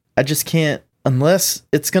I just can't, unless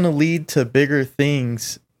it's going to lead to bigger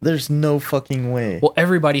things. There's no fucking way. Well,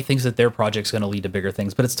 everybody thinks that their project's going to lead to bigger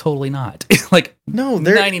things, but it's totally not. Like, no,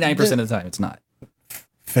 99% of the time, it's not.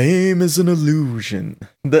 Fame is an illusion.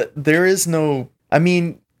 There is no. I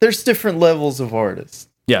mean, there's different levels of artists.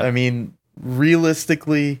 Yeah. I mean,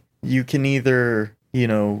 realistically, you can either,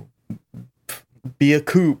 be a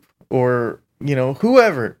Coop or,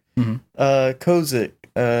 whoever. Mm-hmm. Kozik,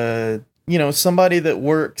 somebody that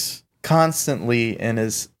works constantly and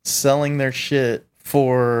is selling their shit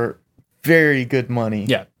for very good money.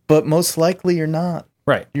 Yeah. But most likely you're not.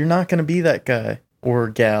 Right. You're not going to be that guy or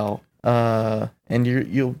gal. And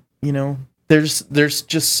you'll there's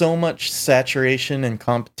just so much saturation and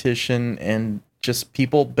competition and just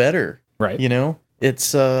people better. Right.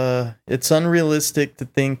 It's unrealistic to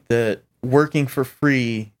think that working for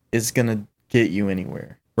free is going to get you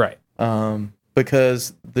anywhere. Right.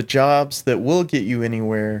 Because the jobs that will get you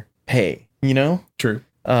anywhere pay, True.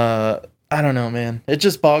 I don't know, man. It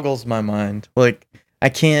just boggles my mind. Like, I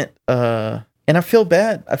can't, and I feel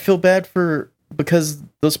bad. Because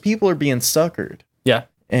those people are being suckered. Yeah.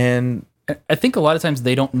 And I think a lot of times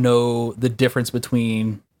they don't know the difference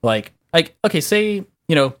between like, okay, say,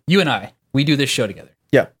 you and I, we do this show together.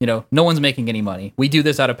 Yeah. No one's making any money. We do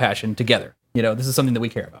this out of passion together. This is something that we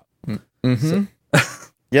care about. Mm-hmm. So.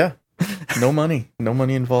 Yeah. No money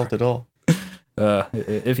involved at all.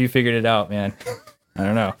 If you figured it out, man, I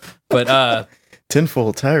don't know. But,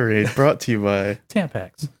 Tinfoil Tirade brought to you by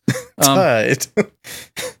Tampax. Tide.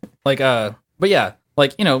 But yeah,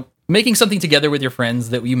 like, making something together with your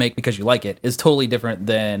friends that you make because you like it is totally different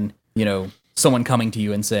than, someone coming to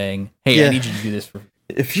you and saying, hey, I need you to do this for.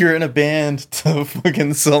 If you're in a band to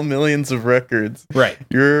fucking sell millions of records, right,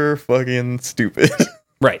 you're fucking stupid.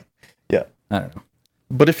 Right. Yeah. I don't know.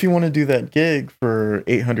 But if you want to do that gig for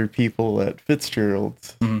 800 people at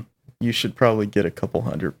Fitzgerald's, you should probably get a couple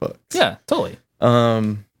 $100. Yeah, totally.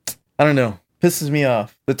 I don't know. Pisses me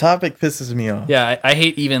off. The topic pisses me off. Yeah, I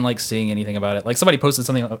hate even like seeing anything about it. Like somebody posted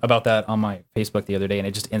something about that on my Facebook the other day, and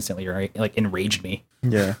it just instantly like enraged me.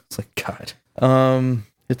 Yeah, it's like God.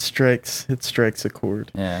 It strikes a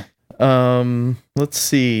chord. Yeah. Let's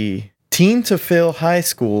see. Teen to fail high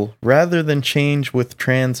school rather than change with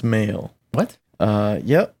trans male. What?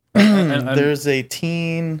 Yep. There's a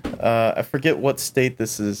teen. I forget what state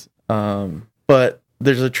this is. But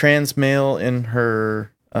there's a trans male in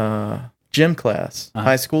her gym class,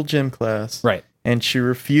 high school gym class. Right. And she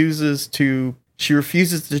refuses to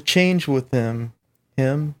change with him,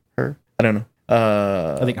 her. I don't know.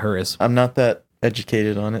 I think her is. I'm not that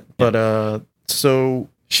educated on it, but so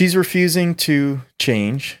she's refusing to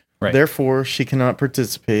change. Right. Therefore, she cannot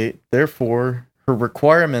participate. Therefore, her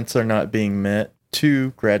requirements are not being met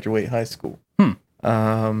to graduate high school.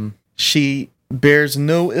 She bears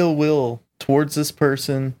no ill will towards this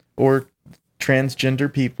person or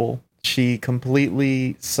transgender people. She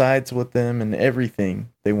completely sides with them and everything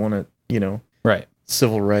they want to, right,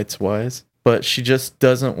 civil rights wise. But she just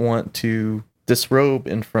doesn't want to disrobe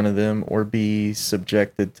in front of them or be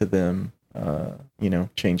subjected to them,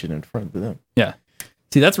 changing in front of them. Yeah.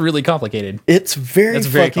 See, that's really complicated. It's very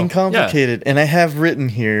fucking complicated. Yeah. And I have written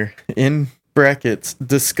here in brackets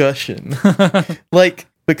discussion.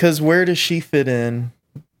 Because where does she fit in?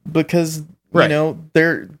 Because,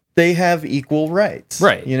 they have equal rights.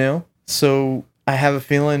 Right. So I have a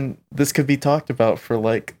feeling this could be talked about for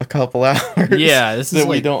like a couple hours. Yeah, this is that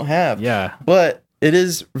we like- don't have. Yeah. But it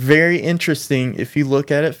is very interesting if you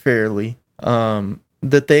look at it fairly,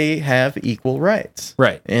 that they have equal rights.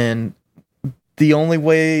 Right. And the only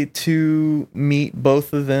way to meet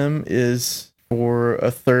both of them is for a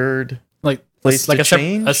third Like place like to a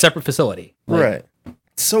change. separate facility. Like, Right.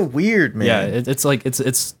 It's so weird, man. Yeah, it's like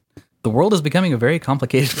it's the world is becoming a very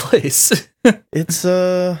complicated place.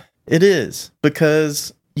 It is,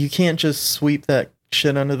 because you can't just sweep that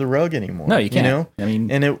shit under the rug anymore. No, you can't. You know? I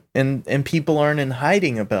mean, And people aren't in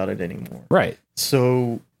hiding about it anymore. right.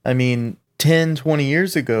 So, I mean, 10, 20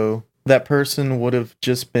 years ago, that person would have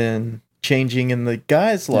just been changing in the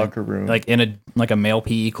guys' locker room. Like in a male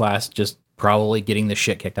PE class, just probably getting the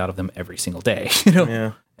shit kicked out of them every single day. You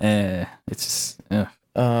know? Yeah. It's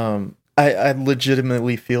I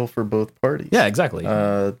legitimately feel for both parties. yeah, exactly.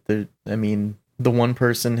 I mean, the one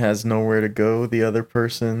person has nowhere to go. The other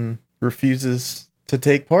person refuses to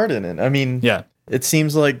take part in it. I mean, yeah. it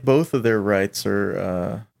seems like both of their rights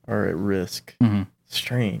are at risk. Mhm.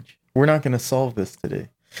 Strange. We're not going to solve this today.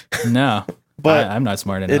 No, But I'm not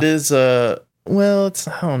smart enough. it is well, it's,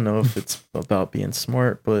 I don't know if it's about being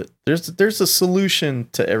smart, but there's a solution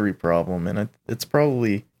to every problem, and it's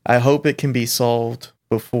probably, I hope it can be solved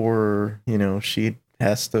before, she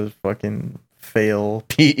has to fucking fail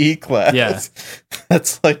PE class. Yeah.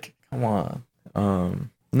 That's like, come on.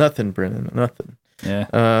 Nothing, Brennan, nothing.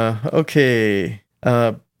 Yeah. Okay.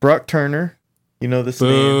 Brock Turner, you know this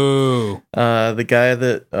name? Boo. The guy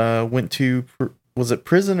that went to, was it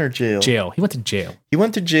prison or jail? Jail. He went to jail. He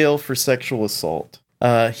went to jail for sexual assault.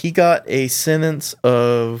 He got a sentence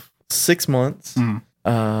of 6 months.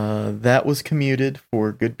 That was commuted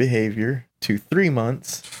for good behavior to 3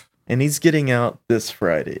 months, and he's getting out this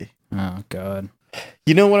Friday. Oh God.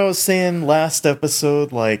 You know what I was saying last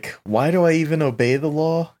episode? Like, why do I even obey the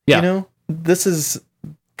law? Yeah. This is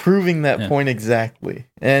proving that point exactly.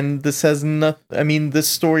 And this has this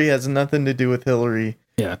story has nothing to do with Hillary.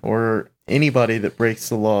 Yeah. Or anybody that breaks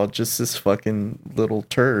the law, just this fucking little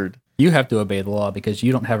turd. You have to obey the law because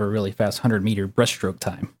you don't have a really fast 100-meter breaststroke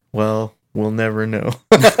time. Well, we'll never know.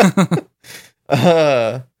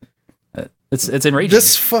 It's enraging.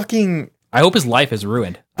 This fucking I hope his life is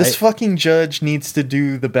ruined. fucking judge needs to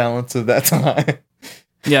do the balance of that time.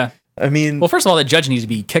 Yeah. I mean, Well, first of all, the judge needs to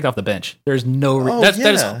be kicked off the bench. There's no.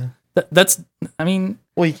 That's. I mean,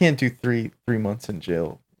 well, you can't do three months in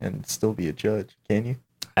jail and still be a judge, can you?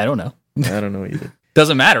 I don't know. I don't know either.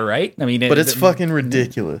 Doesn't matter, right? I mean, But it's fucking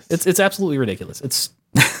ridiculous. It's absolutely ridiculous. It's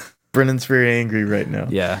Brennan's very angry right now.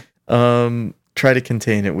 yeah. Try to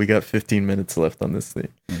contain it. We got 15 minutes left on this thing.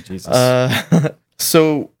 Oh, Jesus.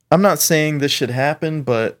 So I'm not saying this should happen,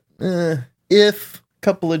 but if a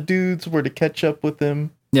couple of dudes were to catch up with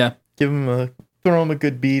him, Yeah. throw him a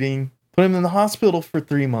good beating, put him in the hospital for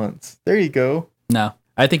 3 months. There you go. No,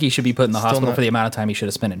 I think he should be put in the Still hospital not- for the amount of time he should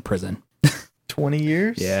have spent in prison. 20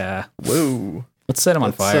 years? Yeah. Whoa. Let's set him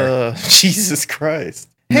on fire. Jesus Christ.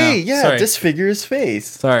 No, Hey, yeah, sorry. disfigure his face.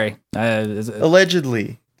 Sorry.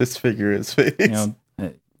 Allegedly, disfigure his face. You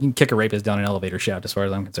can kick a rapist down an elevator shaft as far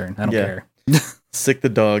as I'm concerned. I don't Yeah. care. Sick the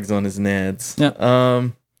dogs on his nads. Yeah.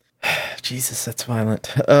 Jesus, that's violent.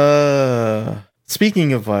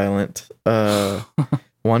 Speaking of violent,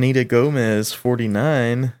 Juanita Gomez,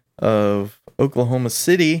 49, of Oklahoma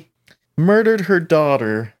City, murdered her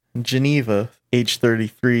daughter, Geneva, age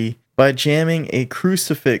 33, by jamming a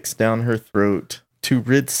crucifix down her throat to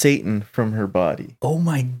rid Satan from her body. Oh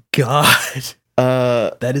my God.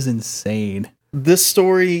 That is insane. This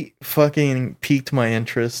story fucking piqued my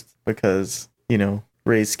interest because,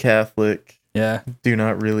 raised Catholic, Yeah. do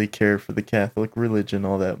not really care for the Catholic religion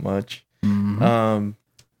all that much. Mhm.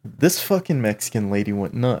 This fucking Mexican lady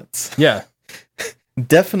went nuts. Yeah.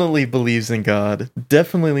 Definitely believes in God.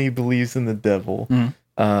 Definitely believes in the devil.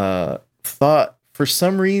 Thought for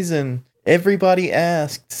some reason everybody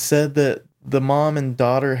asked said that the mom and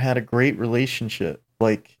daughter had a great relationship.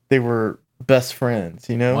 Like they were best friends,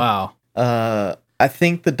 Wow. I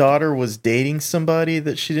think the daughter was dating somebody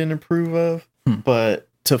that she didn't approve of, but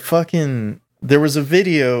there was a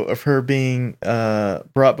video of her being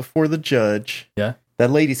brought before the judge. Yeah. That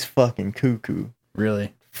lady's fucking cuckoo.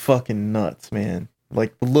 Really? Fucking nuts, man.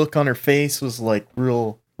 Like the look on her face was like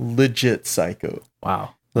real legit psycho.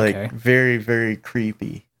 Wow. Like Okay. very, very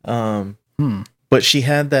creepy. But she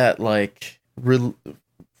had that like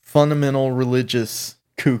fundamental religious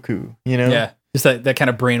cuckoo, Yeah. Just that kind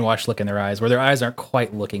of brainwashed look in their eyes where their eyes aren't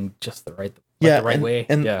quite looking just the right way.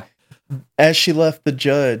 And yeah. as she left the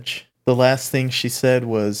judge, the last thing she said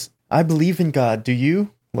was, "I believe in God. Do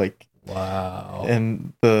you?" Like Wow.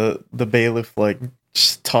 And the bailiff like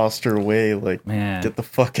just tossed her away, like, Man. get the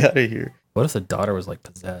fuck out of here. What if the daughter was like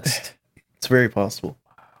possessed? It's very possible.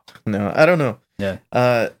 No, I don't know.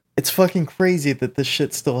 Yeah. It's fucking crazy that this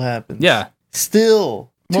shit still happens. Yeah.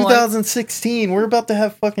 Still. Well, 2016. We're about to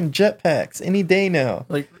have fucking jetpacks any day now.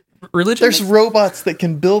 Like religion. There's robots that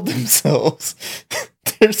can build themselves.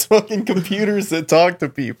 There's fucking computers that talk to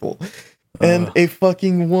people. And a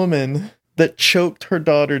fucking woman that choked her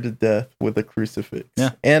daughter to death with a crucifix.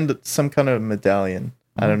 Yeah. And some kind of medallion.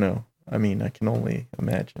 I don't know. I mean, I can only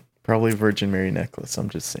imagine. Probably a Virgin Mary necklace. I'm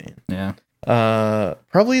just saying. Yeah.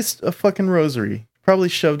 Probably a fucking rosary. Probably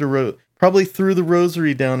shoved probably threw the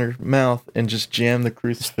rosary down her mouth and just jammed the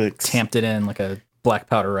crucifix. Tamped it in like a black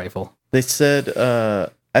powder rifle. They said,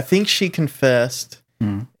 I think she confessed.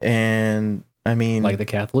 And I mean, like the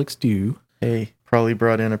Catholics do. Hey, probably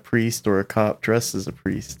brought in a priest or a cop dressed as a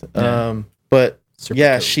priest. Yeah. But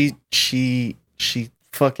yeah, Serpico. she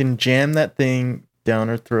fucking jammed that thing down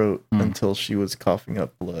her throat until she was coughing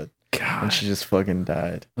up blood. God. And she just fucking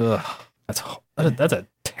died. Ugh. That's a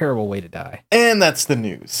terrible way to die. And that's the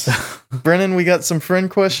news. Brennan, we got some friend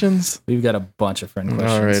questions? We've got a bunch of friend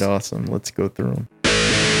questions. All right, awesome. Let's go through them.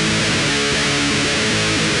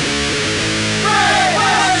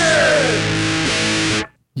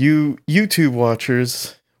 You YouTube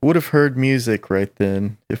watchers would have heard music right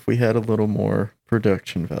then if we had a little more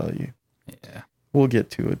production value. Yeah. We'll get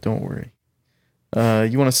to it. Don't worry.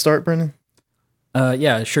 You want to start, Brennan?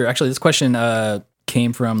 Yeah, sure. Actually, this question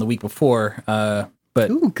came from the week before. But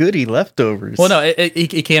Ooh, goody leftovers. well, no,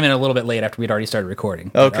 it came in a little bit late after we'd already started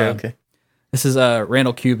recording. Okay, okay. This is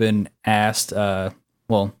Randall Cuban asked.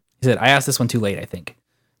 Well, he said, "I asked this one too late. I think.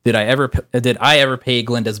 Did I ever pay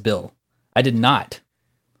Glinda's bill? I did not.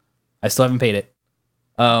 I still haven't paid it.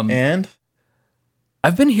 And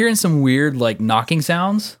I've been hearing some weird like knocking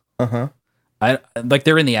sounds. I like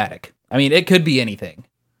they're in the attic. I mean, it could be anything,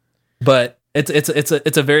 but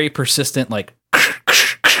it's a very persistent like.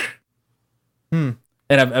 And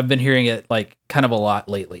I've been hearing it like kind of a lot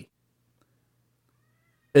lately.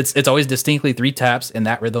 It's always distinctly 3 taps in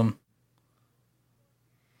that rhythm.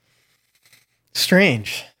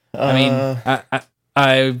 Strange. I mean,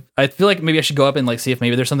 I feel like maybe I should go up and like see if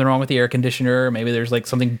maybe there's something wrong with the air conditioner. Or maybe there's like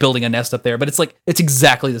something building a nest up there. But it's like it's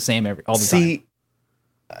exactly the same all the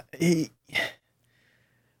time.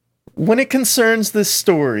 When it concerns this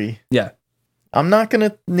story, Yeah. I'm not going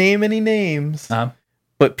to name any names,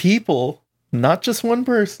 but people, not just one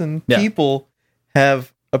person, Yeah. people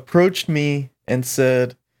have approached me and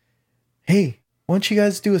said, "Hey, why don't you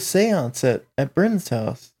guys do a seance at Brennan's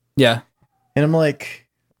house?" Yeah. And I'm like,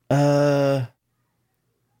 I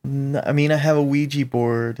mean, I have a Ouija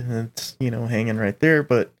board and it's, hanging right there,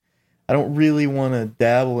 but I don't really want to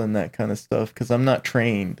dabble in that kind of stuff because I'm not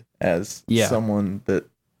trained as someone that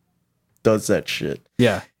does that shit.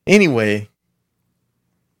 Yeah. Anyway,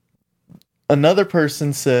 another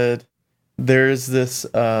person said there's this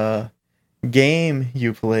game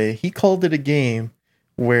you play. He called it a game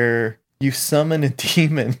where you summon a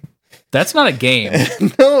demon. That's not a game.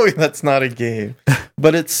 No, that's not a game.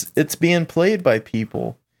 But it's being played by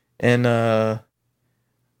people. And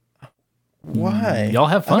why? Y'all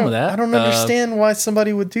have fun with that. I don't understand why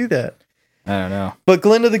somebody would do that. I don't know. But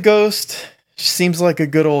Glinda the Ghost, she seems like a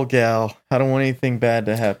good old gal. I don't want anything bad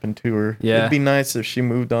to happen to her. Yeah. It'd be nice if she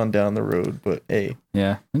moved on down the road, but hey,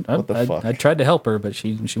 Yeah. What the fuck? I tried to help her, but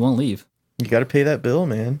she won't leave. you got to pay that bill,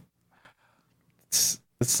 man. It's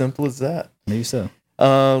as simple as that. Maybe so.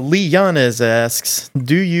 Lee Yanez asks,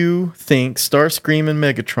 do you think Starscream and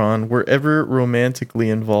Megatron were ever romantically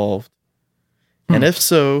involved? And if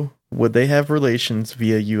so, would they have relations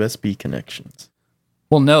via USB connections?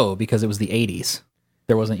 Well, no, because it was the 80s.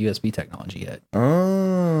 There wasn't USB technology yet.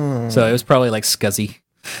 Oh. So it was probably like SCSI.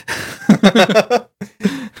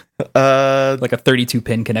 Like a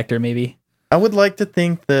 32-pin connector, maybe. I would like to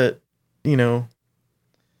think that,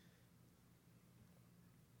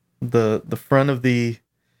 the front of the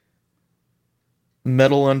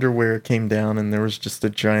metal underwear came down and there was just a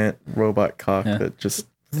giant robot cock that just...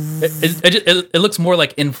 It looks more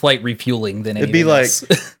like in-flight refueling than anything else.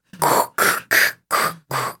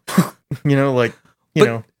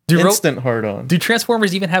 instant hard-on. Do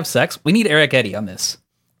Transformers even have sex? We need Eric Eddy on this.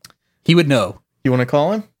 He would know. You want to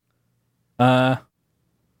call him? I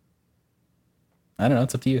don't know.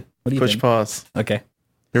 It's up to you. What do you Push think? pause. Okay.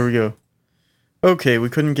 Here we go. Okay, we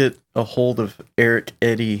couldn't get a hold of Eric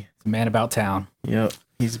Eddy. Man about town. Yep,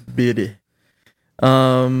 he's bitty.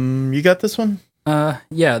 You got this one?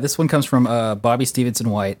 Yeah, this one comes from Bobby Stevenson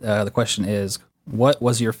White. The question is, what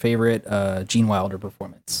was your favorite Gene Wilder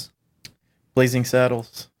performance? Blazing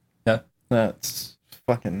Saddles. Yeah. That's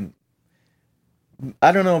fucking.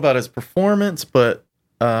 I don't know about his performance, but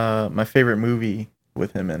my favorite movie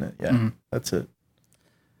with him in it. Yeah, that's it.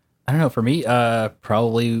 I don't know. For me,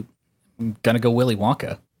 probably gonna go Willy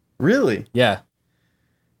Wonka. Really? Yeah.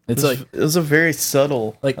 It's it was a very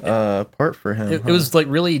subtle part for him. It was like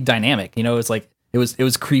really dynamic. You know, it's like it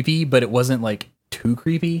was creepy, but it wasn't like too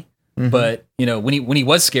creepy. Mm-hmm. But you know, when he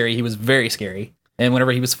was scary, he was very scary. And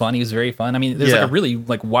whenever he was fun, he was very fun. I mean, there's like a really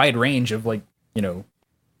like wide range of like, you know,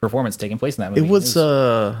 performance taking place in that movie. It was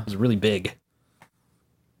really big.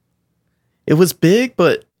 It was big,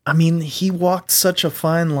 but I mean, he walked such a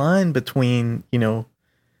fine line between, you know,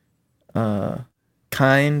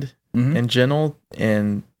 kind and gentle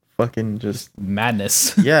and fucking just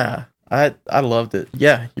madness. Yeah. I loved it.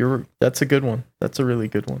 Yeah, that's a good one. That's a really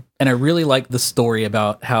good one. And I really like the story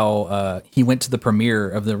about how he went to the premiere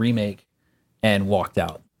of the remake and walked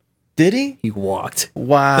out. Did he? He walked.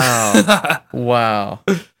 Wow. Wow.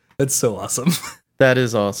 That's so awesome. That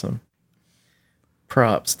is awesome.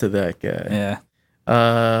 Props to that guy. Yeah.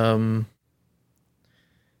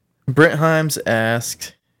 Brent Himes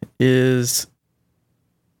asked, is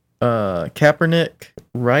Kaepernick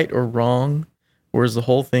right or wrong, or is the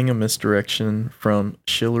whole thing a misdirection from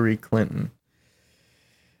Hillary Clinton?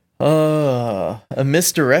 A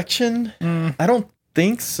misdirection? I don't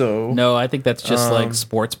think so. No, I think that's just like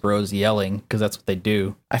sports bros yelling, because that's what they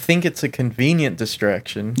do. I think it's a convenient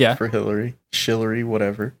distraction for Hillary,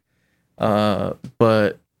 whatever.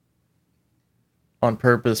 But on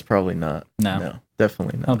purpose, probably not. No,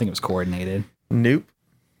 definitely not. I don't think it was coordinated. Nope.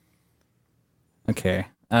 Okay.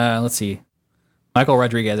 Let's see. Michael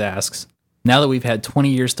Rodriguez asks, now that we've had 20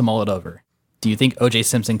 years to mull it over, do you think O.J.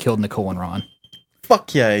 Simpson killed Nicole and Ron?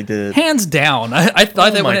 Fuck yeah, I did. Hands down. I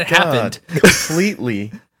thought that when it happened.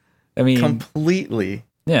 Completely. I mean, completely.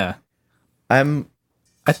 Yeah. I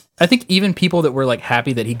think even people that were like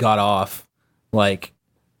happy that he got off, like,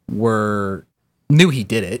 knew he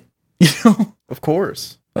did it. You know? Of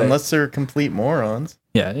course. Right. Unless they're complete morons.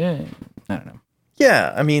 Yeah. I don't know.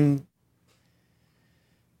 Yeah, I mean,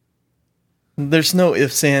 there's no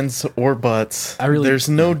ifs, ands, or buts. There's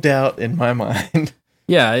no doubt in my mind.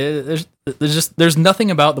 Yeah, there's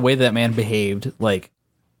nothing about the way that man behaved, like,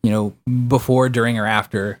 you know, before, during, or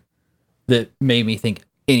after, that made me think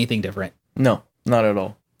anything different. No, not at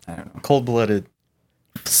all. I don't know. Cold-blooded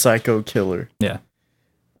psycho killer. Yeah.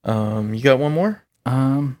 You got one more?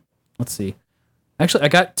 Let's see. Actually, I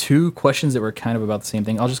got two questions that were kind of about the same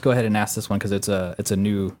thing. I'll just go ahead and ask this one because it's a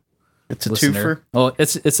new. It's a listener. twofer. Oh,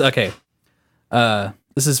 it's okay.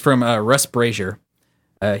 This is from Russ Brazier.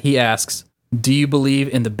 He asks, do you believe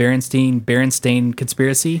in the Berenstain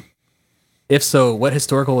conspiracy? If so, what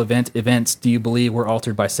historical events do you believe were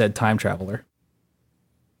altered by said time traveler?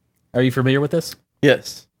 Are you familiar with this?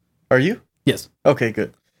 Yes. Are you? Yes. Okay,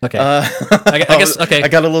 good. Okay. I guess. Okay. I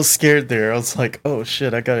got a little scared there. I was like, "Oh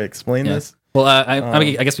shit, I gotta explain this." Well,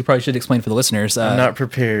 I guess we probably should explain for the listeners. I'm not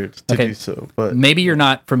prepared to do so, but maybe you're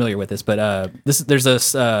not familiar with this. But there's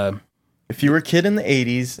this. If you were a kid in the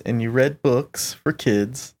 '80s and you read books for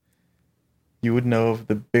kids, you would know of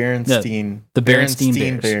the Berenstain. The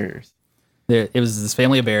Berenstain Bears. It was this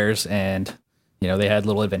family of bears, and you know they had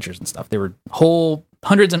little adventures and stuff. They were whole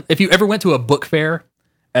hundreds. And if you ever went to a book fair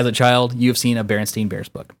as a child, you have seen a Berenstain Bears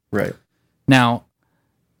book. Right. Now,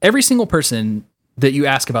 every single person that you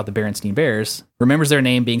ask about the Berenstain Bears remembers their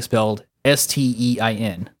name being spelled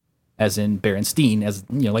Stein, as in Berenstein, as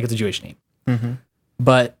you know, like it's a Jewish name. Mm-hmm.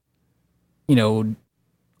 But you know,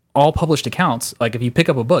 all published accounts, like if you pick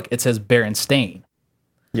up a book, it says Berenstain.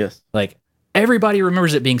 Yes. Like everybody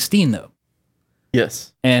remembers it being Steen, though.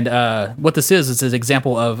 Yes. And what this is an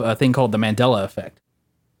example of a thing called the Mandela effect.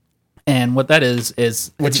 And what that is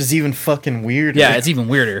which is even fucking weirder. Yeah, it's even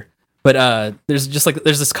weirder. But there's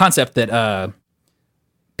this concept that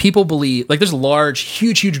people believe, like there's large,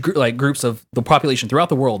 huge groups of the population throughout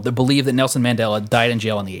the world that believe that Nelson Mandela died in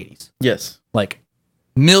jail in the 80s. Yes. Like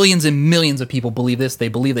millions and millions of people believe this. They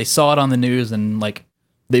believe they saw it on the news and like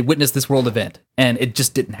they witnessed this world event, and it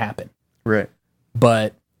just didn't happen. Right.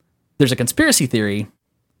 But there's a conspiracy theory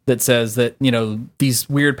that says that, you know, these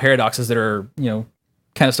weird paradoxes that are, you know,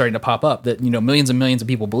 kind of starting to pop up that, you know, millions and millions of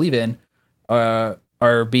people believe in are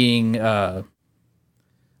being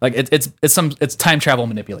like it's time travel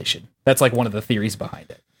manipulation. That's like one of the theories behind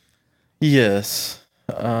it. Yes.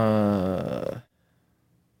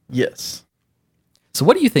 Yes. So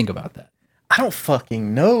what do you think about that? I don't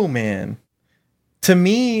fucking know, man. To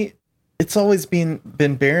me, it's always been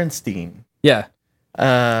Berenstein. Yeah.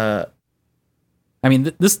 I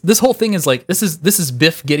mean, this whole thing is like this is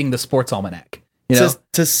Biff getting the sports almanac. You know?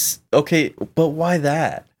 Okay, but why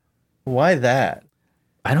that? Why that?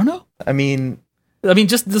 I don't know. I mean,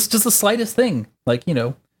 just the slightest thing, like,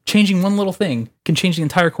 changing one little thing can change the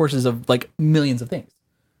entire courses of like millions of things.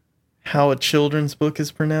 how a children's book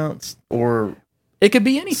is pronounced or It could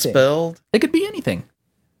be anything. spelled. It could be anything.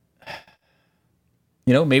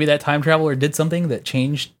 Maybe that time traveler did something that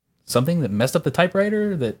changed something that messed up the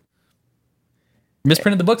typewriter, that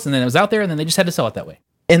misprinted the books, and then it was out there, and then they just had to sell it that way.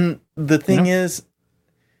 And the thing is,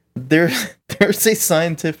 there's a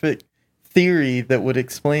scientific theory that would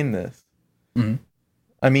explain this. Mm-hmm.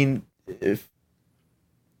 I mean, if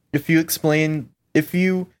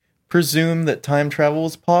you presume that time travel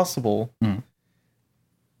is possible,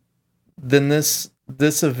 then this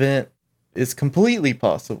event is completely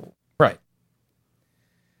possible. Right.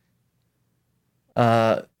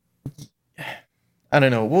 I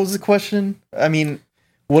don't know. What was the question? I mean,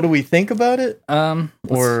 what do we think about it? Let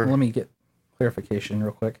me get clarification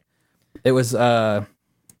real quick. It was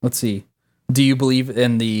let's see. Do you believe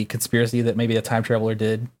in the conspiracy that maybe a time traveler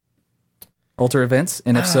did alter events?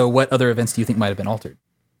 And if so, what other events do you think might have been altered?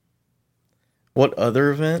 What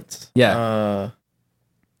other events? Yeah.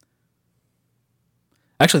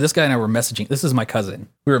 Actually, this guy and I were messaging. This is my cousin.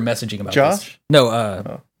 We were messaging about Josh? this.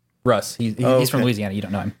 No, Russ. He's from Louisiana. You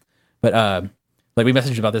don't know him, but like we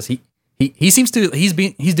messaged about this. He seems to he's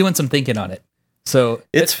doing some thinking on it. So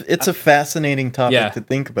it's a fascinating topic to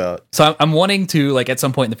think about. So I'm wanting to, like, at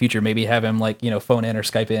some point in the future, maybe have him, like, phone in or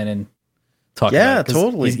Skype in and talk. Yeah, about it,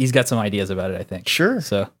 totally. He's got some ideas about it, I think. Sure.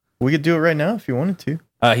 So we could do it right now if you wanted to.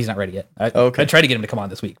 He's not ready yet. I tried to get him to come on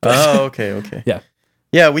this week. But Oh, okay. Yeah.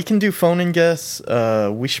 Yeah, we can do phone in guests.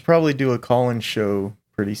 We should probably do a call-in show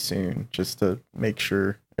pretty soon, just to make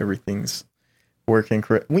sure everything's working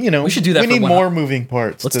correct. We should do that. We need more moving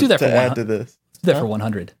parts. Let's do that to for add to this. Let's do that for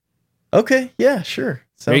 100. Okay. Yeah. Sure.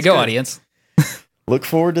 There you go, good. audience. Look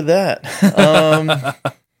forward to that.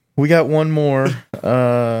 We got one more.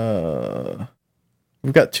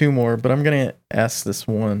 We've got two more, but I'm gonna ask this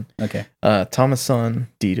one. Okay. Thomason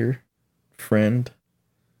Dieter, friend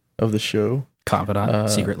of the show, Confidant,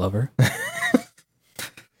 secret lover.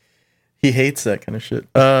 He hates that kind of shit.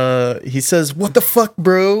 He says, "What the fuck,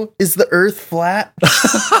 bro? Is the Earth flat?"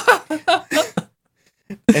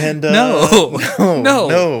 And No,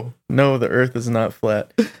 the Earth is not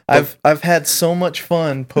flat. I've had so much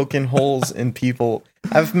fun poking holes in people.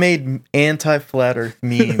 I've made anti-flat Earth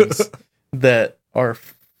memes that are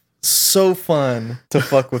so fun to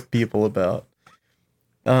fuck with people about.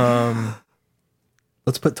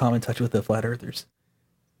 Let's put Tom in touch with the flat earthers.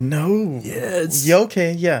 No. Yes. Yeah,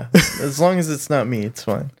 okay, yeah. As long as it's not me, it's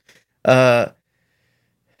fine. I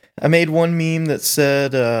made one meme that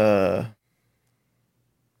said,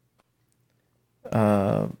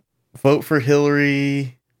 vote for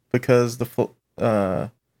Hillary because the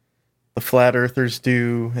flat earthers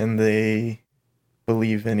do, and they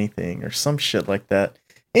believe anything, or some shit like that.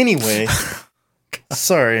 Anyway,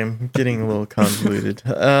 sorry, I'm getting a little convoluted.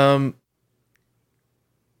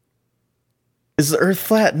 Is the Earth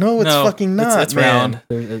flat? No, it's fucking not. It's round.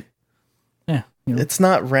 Yeah, it's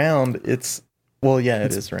not round. It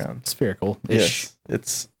is round. Spherical-ish.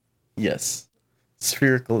 Yes,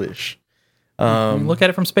 spherical-ish. Look at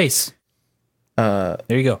it from space. There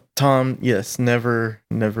you go, Tom. Yes, never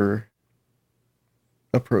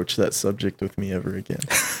approach that subject with me ever again,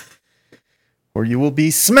 or you will be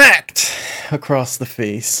smacked across the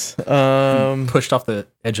face. Pushed off the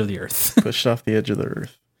edge of the earth. Pushed off the edge of the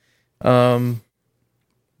earth.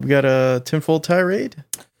 We got a tinfoil tirade?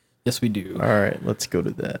 Yes, we do. All right, let's go to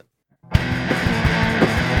that.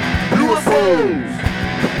 UFOs!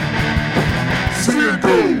 Seeing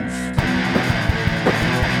ghosts!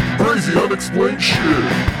 Crazy unexplained shit!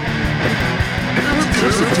 It's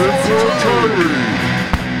just a tinfoil tirade!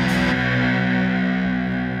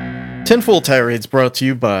 Tinfoil Tirade's brought to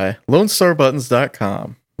you by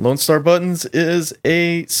LoneStarButtons.com. Lone Star Buttons is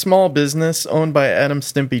a small business owned by Adam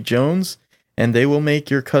Stimpy Jones, and they will make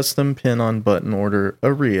your custom pin-on button order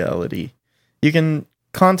a reality. You can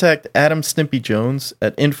contact Adam Stimpy Jones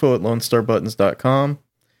at info@lonestarbuttons.com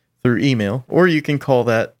through email, or you can call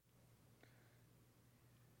that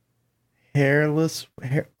clawless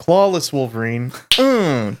Wolverine.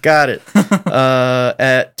 Got it.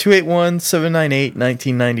 At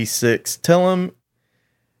 281-798-1996. Tell him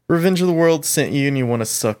Revenge of the World sent you and you want to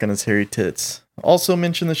suck on his hairy tits. Also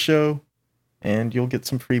mention the show, and you'll get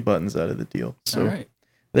some free buttons out of the deal. So right.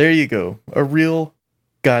 There you go. A real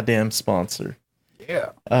goddamn sponsor.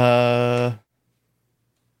 Yeah.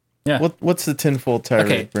 Yeah. What's the tinfoil tirade,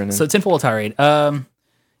 Okay, Brennan? so tinfoil tirade.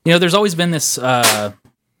 There's always been this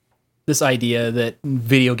idea that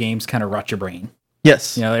video games kind of rot your brain.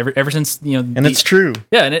 Yes. You know, ever since, you know, And it's true.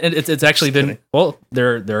 Yeah, and it's actually Just been kidding. well.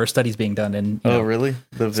 There are studies being done, and you Oh, know, really?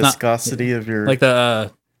 The not- viscosity of your... like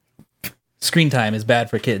the screen time is bad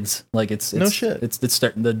for kids. Like it's No shit. It's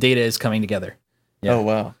starting. The data is coming together. Yeah. Oh,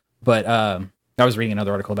 wow. But I was reading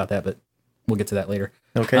another article about that, but we'll get to that later.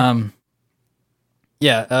 Okay.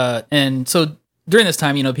 And so during this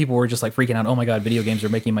time, you know, people were just like freaking out. Oh my god, video games are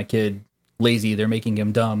making my kid lazy. They're making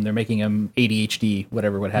him dumb. They're making him ADHD,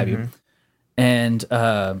 whatever, what have you. And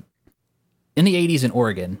in the 80s in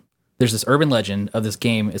Oregon, there's this urban legend of this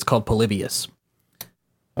game. It's called Polybius.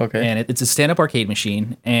 Okay. And it's a stand-up arcade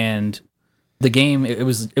machine. And the game, it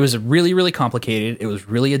was really, really complicated. It was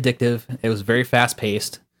really addictive. It was very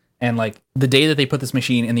fast-paced. And like the day that they put this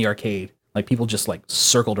machine in the arcade, like people just like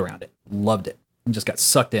circled around it, loved it, and just got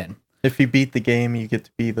sucked in. If you beat the game, you get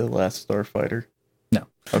to be the last starfighter. No.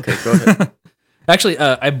 Okay, go ahead. Actually,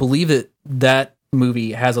 I believe that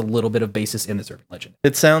movie has a little bit of basis in this urban legend.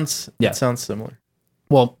 It sounds Yeah. similar.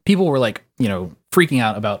 Well, people were like, you know, freaking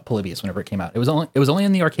out about Polybius whenever it came out. It was only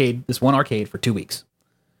in the arcade, this one arcade, for 2 weeks.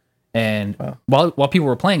 And Wow. while people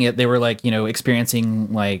were playing it, they were like, you know,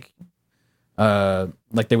 experiencing like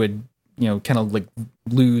they would, you know, kind of like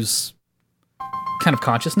lose kind of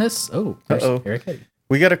consciousness. Oh, there's Uh-oh. Eric Eddy.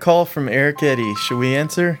 We got a call from Eric Eddy. Should we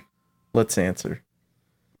answer? Let's answer.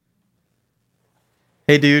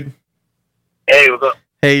 Hey, dude. Hey, what's up?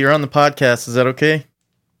 Hey, you're on the podcast. Is that okay?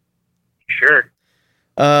 Sure.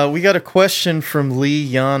 We got a question from Lee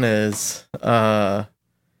Yanez. I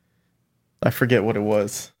forget what it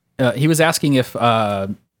was. He was asking if we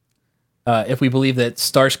believe that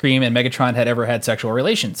Starscream and Megatron had ever had sexual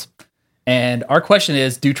relations. And our question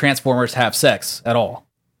is, do Transformers have sex at all?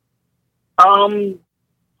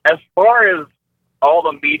 As far as all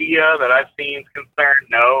the media that I've seen is concerned,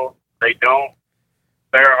 no, they don't.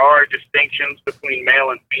 There are distinctions between male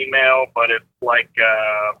and female, but it's like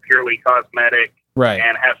purely cosmetic Right.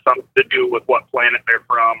 and has something to do with what planet they're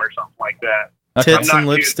from or something like that. Okay. Tits and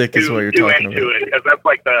lipstick is what you're talking into about. it because that's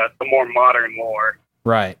like the more modern lore.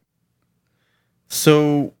 Right.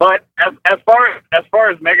 So, But as far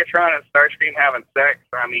as Megatron and Starscream having sex,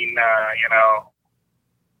 I mean, you know,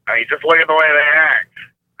 just look at the way they act.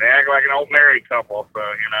 They act like an old married couple, so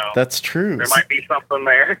you know that's true. there might be something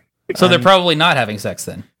there. So they're probably not having sex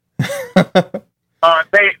then.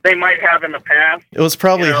 They might have in the past. It was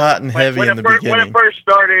probably You know, hot and heavy in the When beginning. it first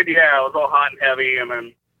started, yeah, it was all hot and heavy, and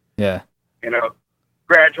then Yeah. you know,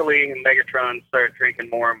 gradually Megatron started drinking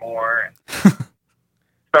more and more, and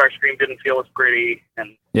Starscream didn't feel as pretty,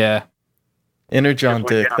 and Yeah. Energon Just went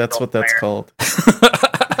dick. down That's from what that's there. called.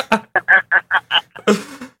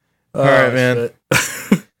 All right, man.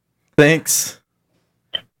 Thanks.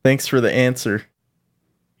 Thanks for the answer.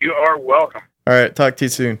 you are welcome. All right. Talk to you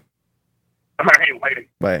soon. All right, later.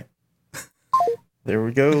 Bye. There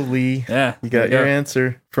we go, Lee. Yeah. You got your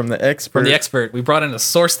answer from the expert. From the expert. We brought in a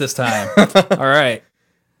source this time. All right.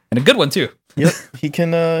 And a good one too. Yep. He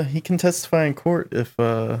can testify in court if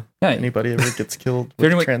anybody ever gets killed with a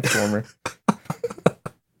Anyway- transformer.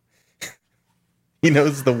 He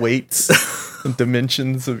knows the weights and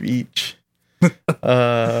dimensions of each.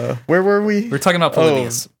 Where were we? We're talking about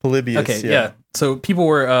Polybius. Oh, Polybius. Okay, yeah. So people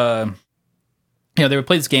were, they would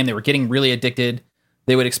play this game. They were getting really addicted.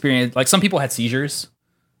 They would experience, like, some people had seizures.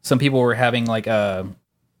 Some people were having like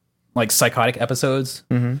psychotic episodes,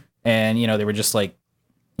 and they were just like,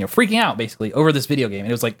 freaking out basically over this video game.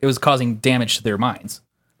 And it was causing damage to their minds.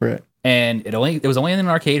 Right. And it was only in an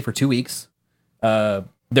arcade for 2 weeks.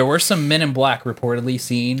 There were some Men in Black reportedly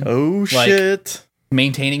seen. Oh shit.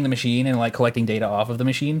 Maintaining the machine and like collecting data off of the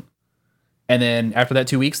machine. And then after that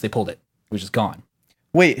 2 weeks, they pulled it. It was just gone.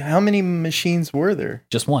 Wait, how many machines were there?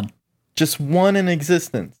 Just one. Just one in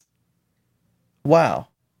existence. Wow.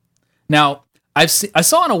 Now, I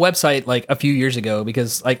saw on a website like a few years ago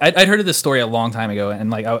because like I'd heard of this story a long time ago and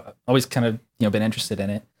like I always kind of been interested in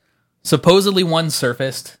it. Supposedly one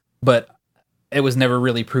surfaced, but it was never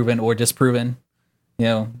really proven or disproven.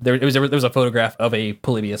 There was a photograph of a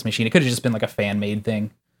Polybius machine. It could have just been like a fan made thing.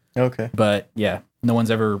 Okay. But yeah, no one's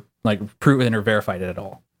ever like proven or verified it at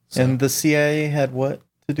all. So. And the CIA had what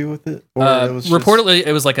to do with it? Or it was reportedly,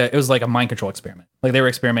 it was like a mind control experiment. Like they were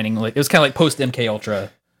experimenting. Like it was kind of like post MK Ultra.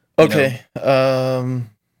 Okay. MK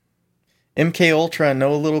Ultra I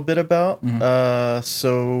know a little bit about.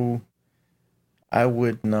 So I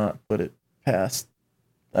would not put it past.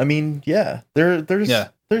 I mean, yeah,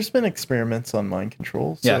 there's been experiments on mind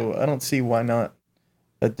control, so I don't see why not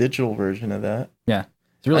a digital version of that. Yeah.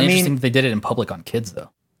 It's really interesting that they did it in public on kids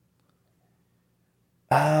though.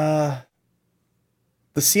 The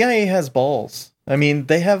CIA has balls. I mean,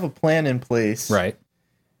 they have a plan in place. Right.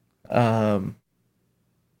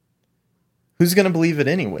 who's gonna believe it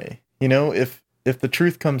anyway? You know, if the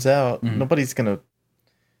truth comes out, Mhm. nobody's gonna.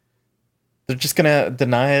 They're just gonna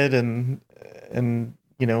deny it, and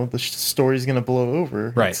you know the story's gonna blow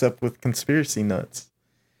over. Right. Except with conspiracy nuts.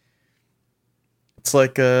 It's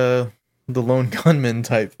like the lone gunman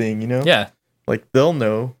type thing, you know. Yeah. Like they'll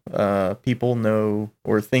know, people know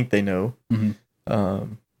or think they know. Mhm.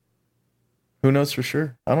 Who knows for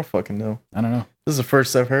sure? I don't fucking know. I don't know. This is the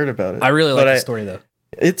first I've heard about it. I really like But the story though.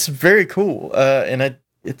 It's very cool, and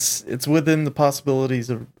it's within the possibilities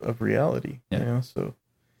of reality. Yeah. You know, so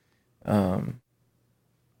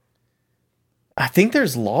I think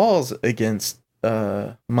there's laws against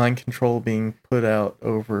mind control being put out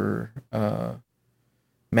over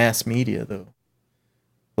mass media, though.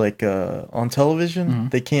 Like on television,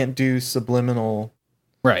 Mhm. they can't do subliminal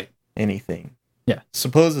Right. anything. Yeah.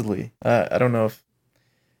 Supposedly, I don't know if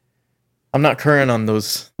I'm not current on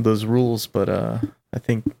those rules, but I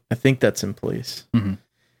think that's in place. Mhm.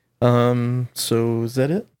 So is that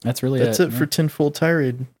it? That's really That's it yeah. for Tinfoil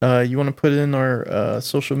Tirade. You want to put in our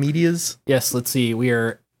social medias? Yes, let's see. We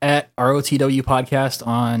are at ROTW Podcast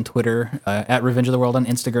on Twitter, at Revenge of the World on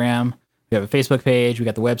Instagram. We have a Facebook page. We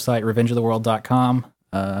got the website, revengeoftheworld.com.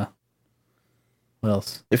 What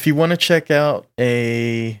else? If you want to check out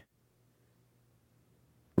a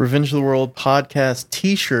Revenge of the World podcast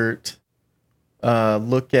t-shirt,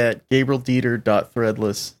 look at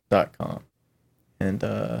gabrieldieter.threadless.com. And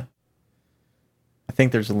I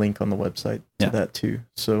think there's a link on the website to Yeah. that too.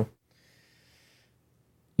 So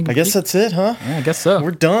You can I guess keep- that's it, huh? Yeah, I guess so.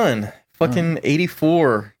 We're done. Fucking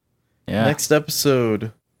 84. Yeah. Next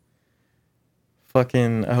episode.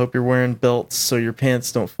 Fucking, I hope you're wearing belts so your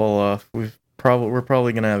pants don't fall off. We're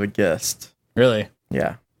probably gonna have a guest. Really?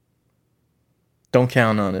 Yeah. Don't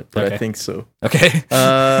count on it, but I Okay. think so. Okay.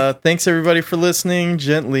 Thanks everybody for listening.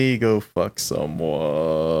 Gently go fuck someone.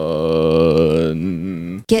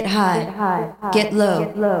 Get high. Get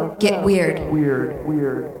low. Get weird. Weird.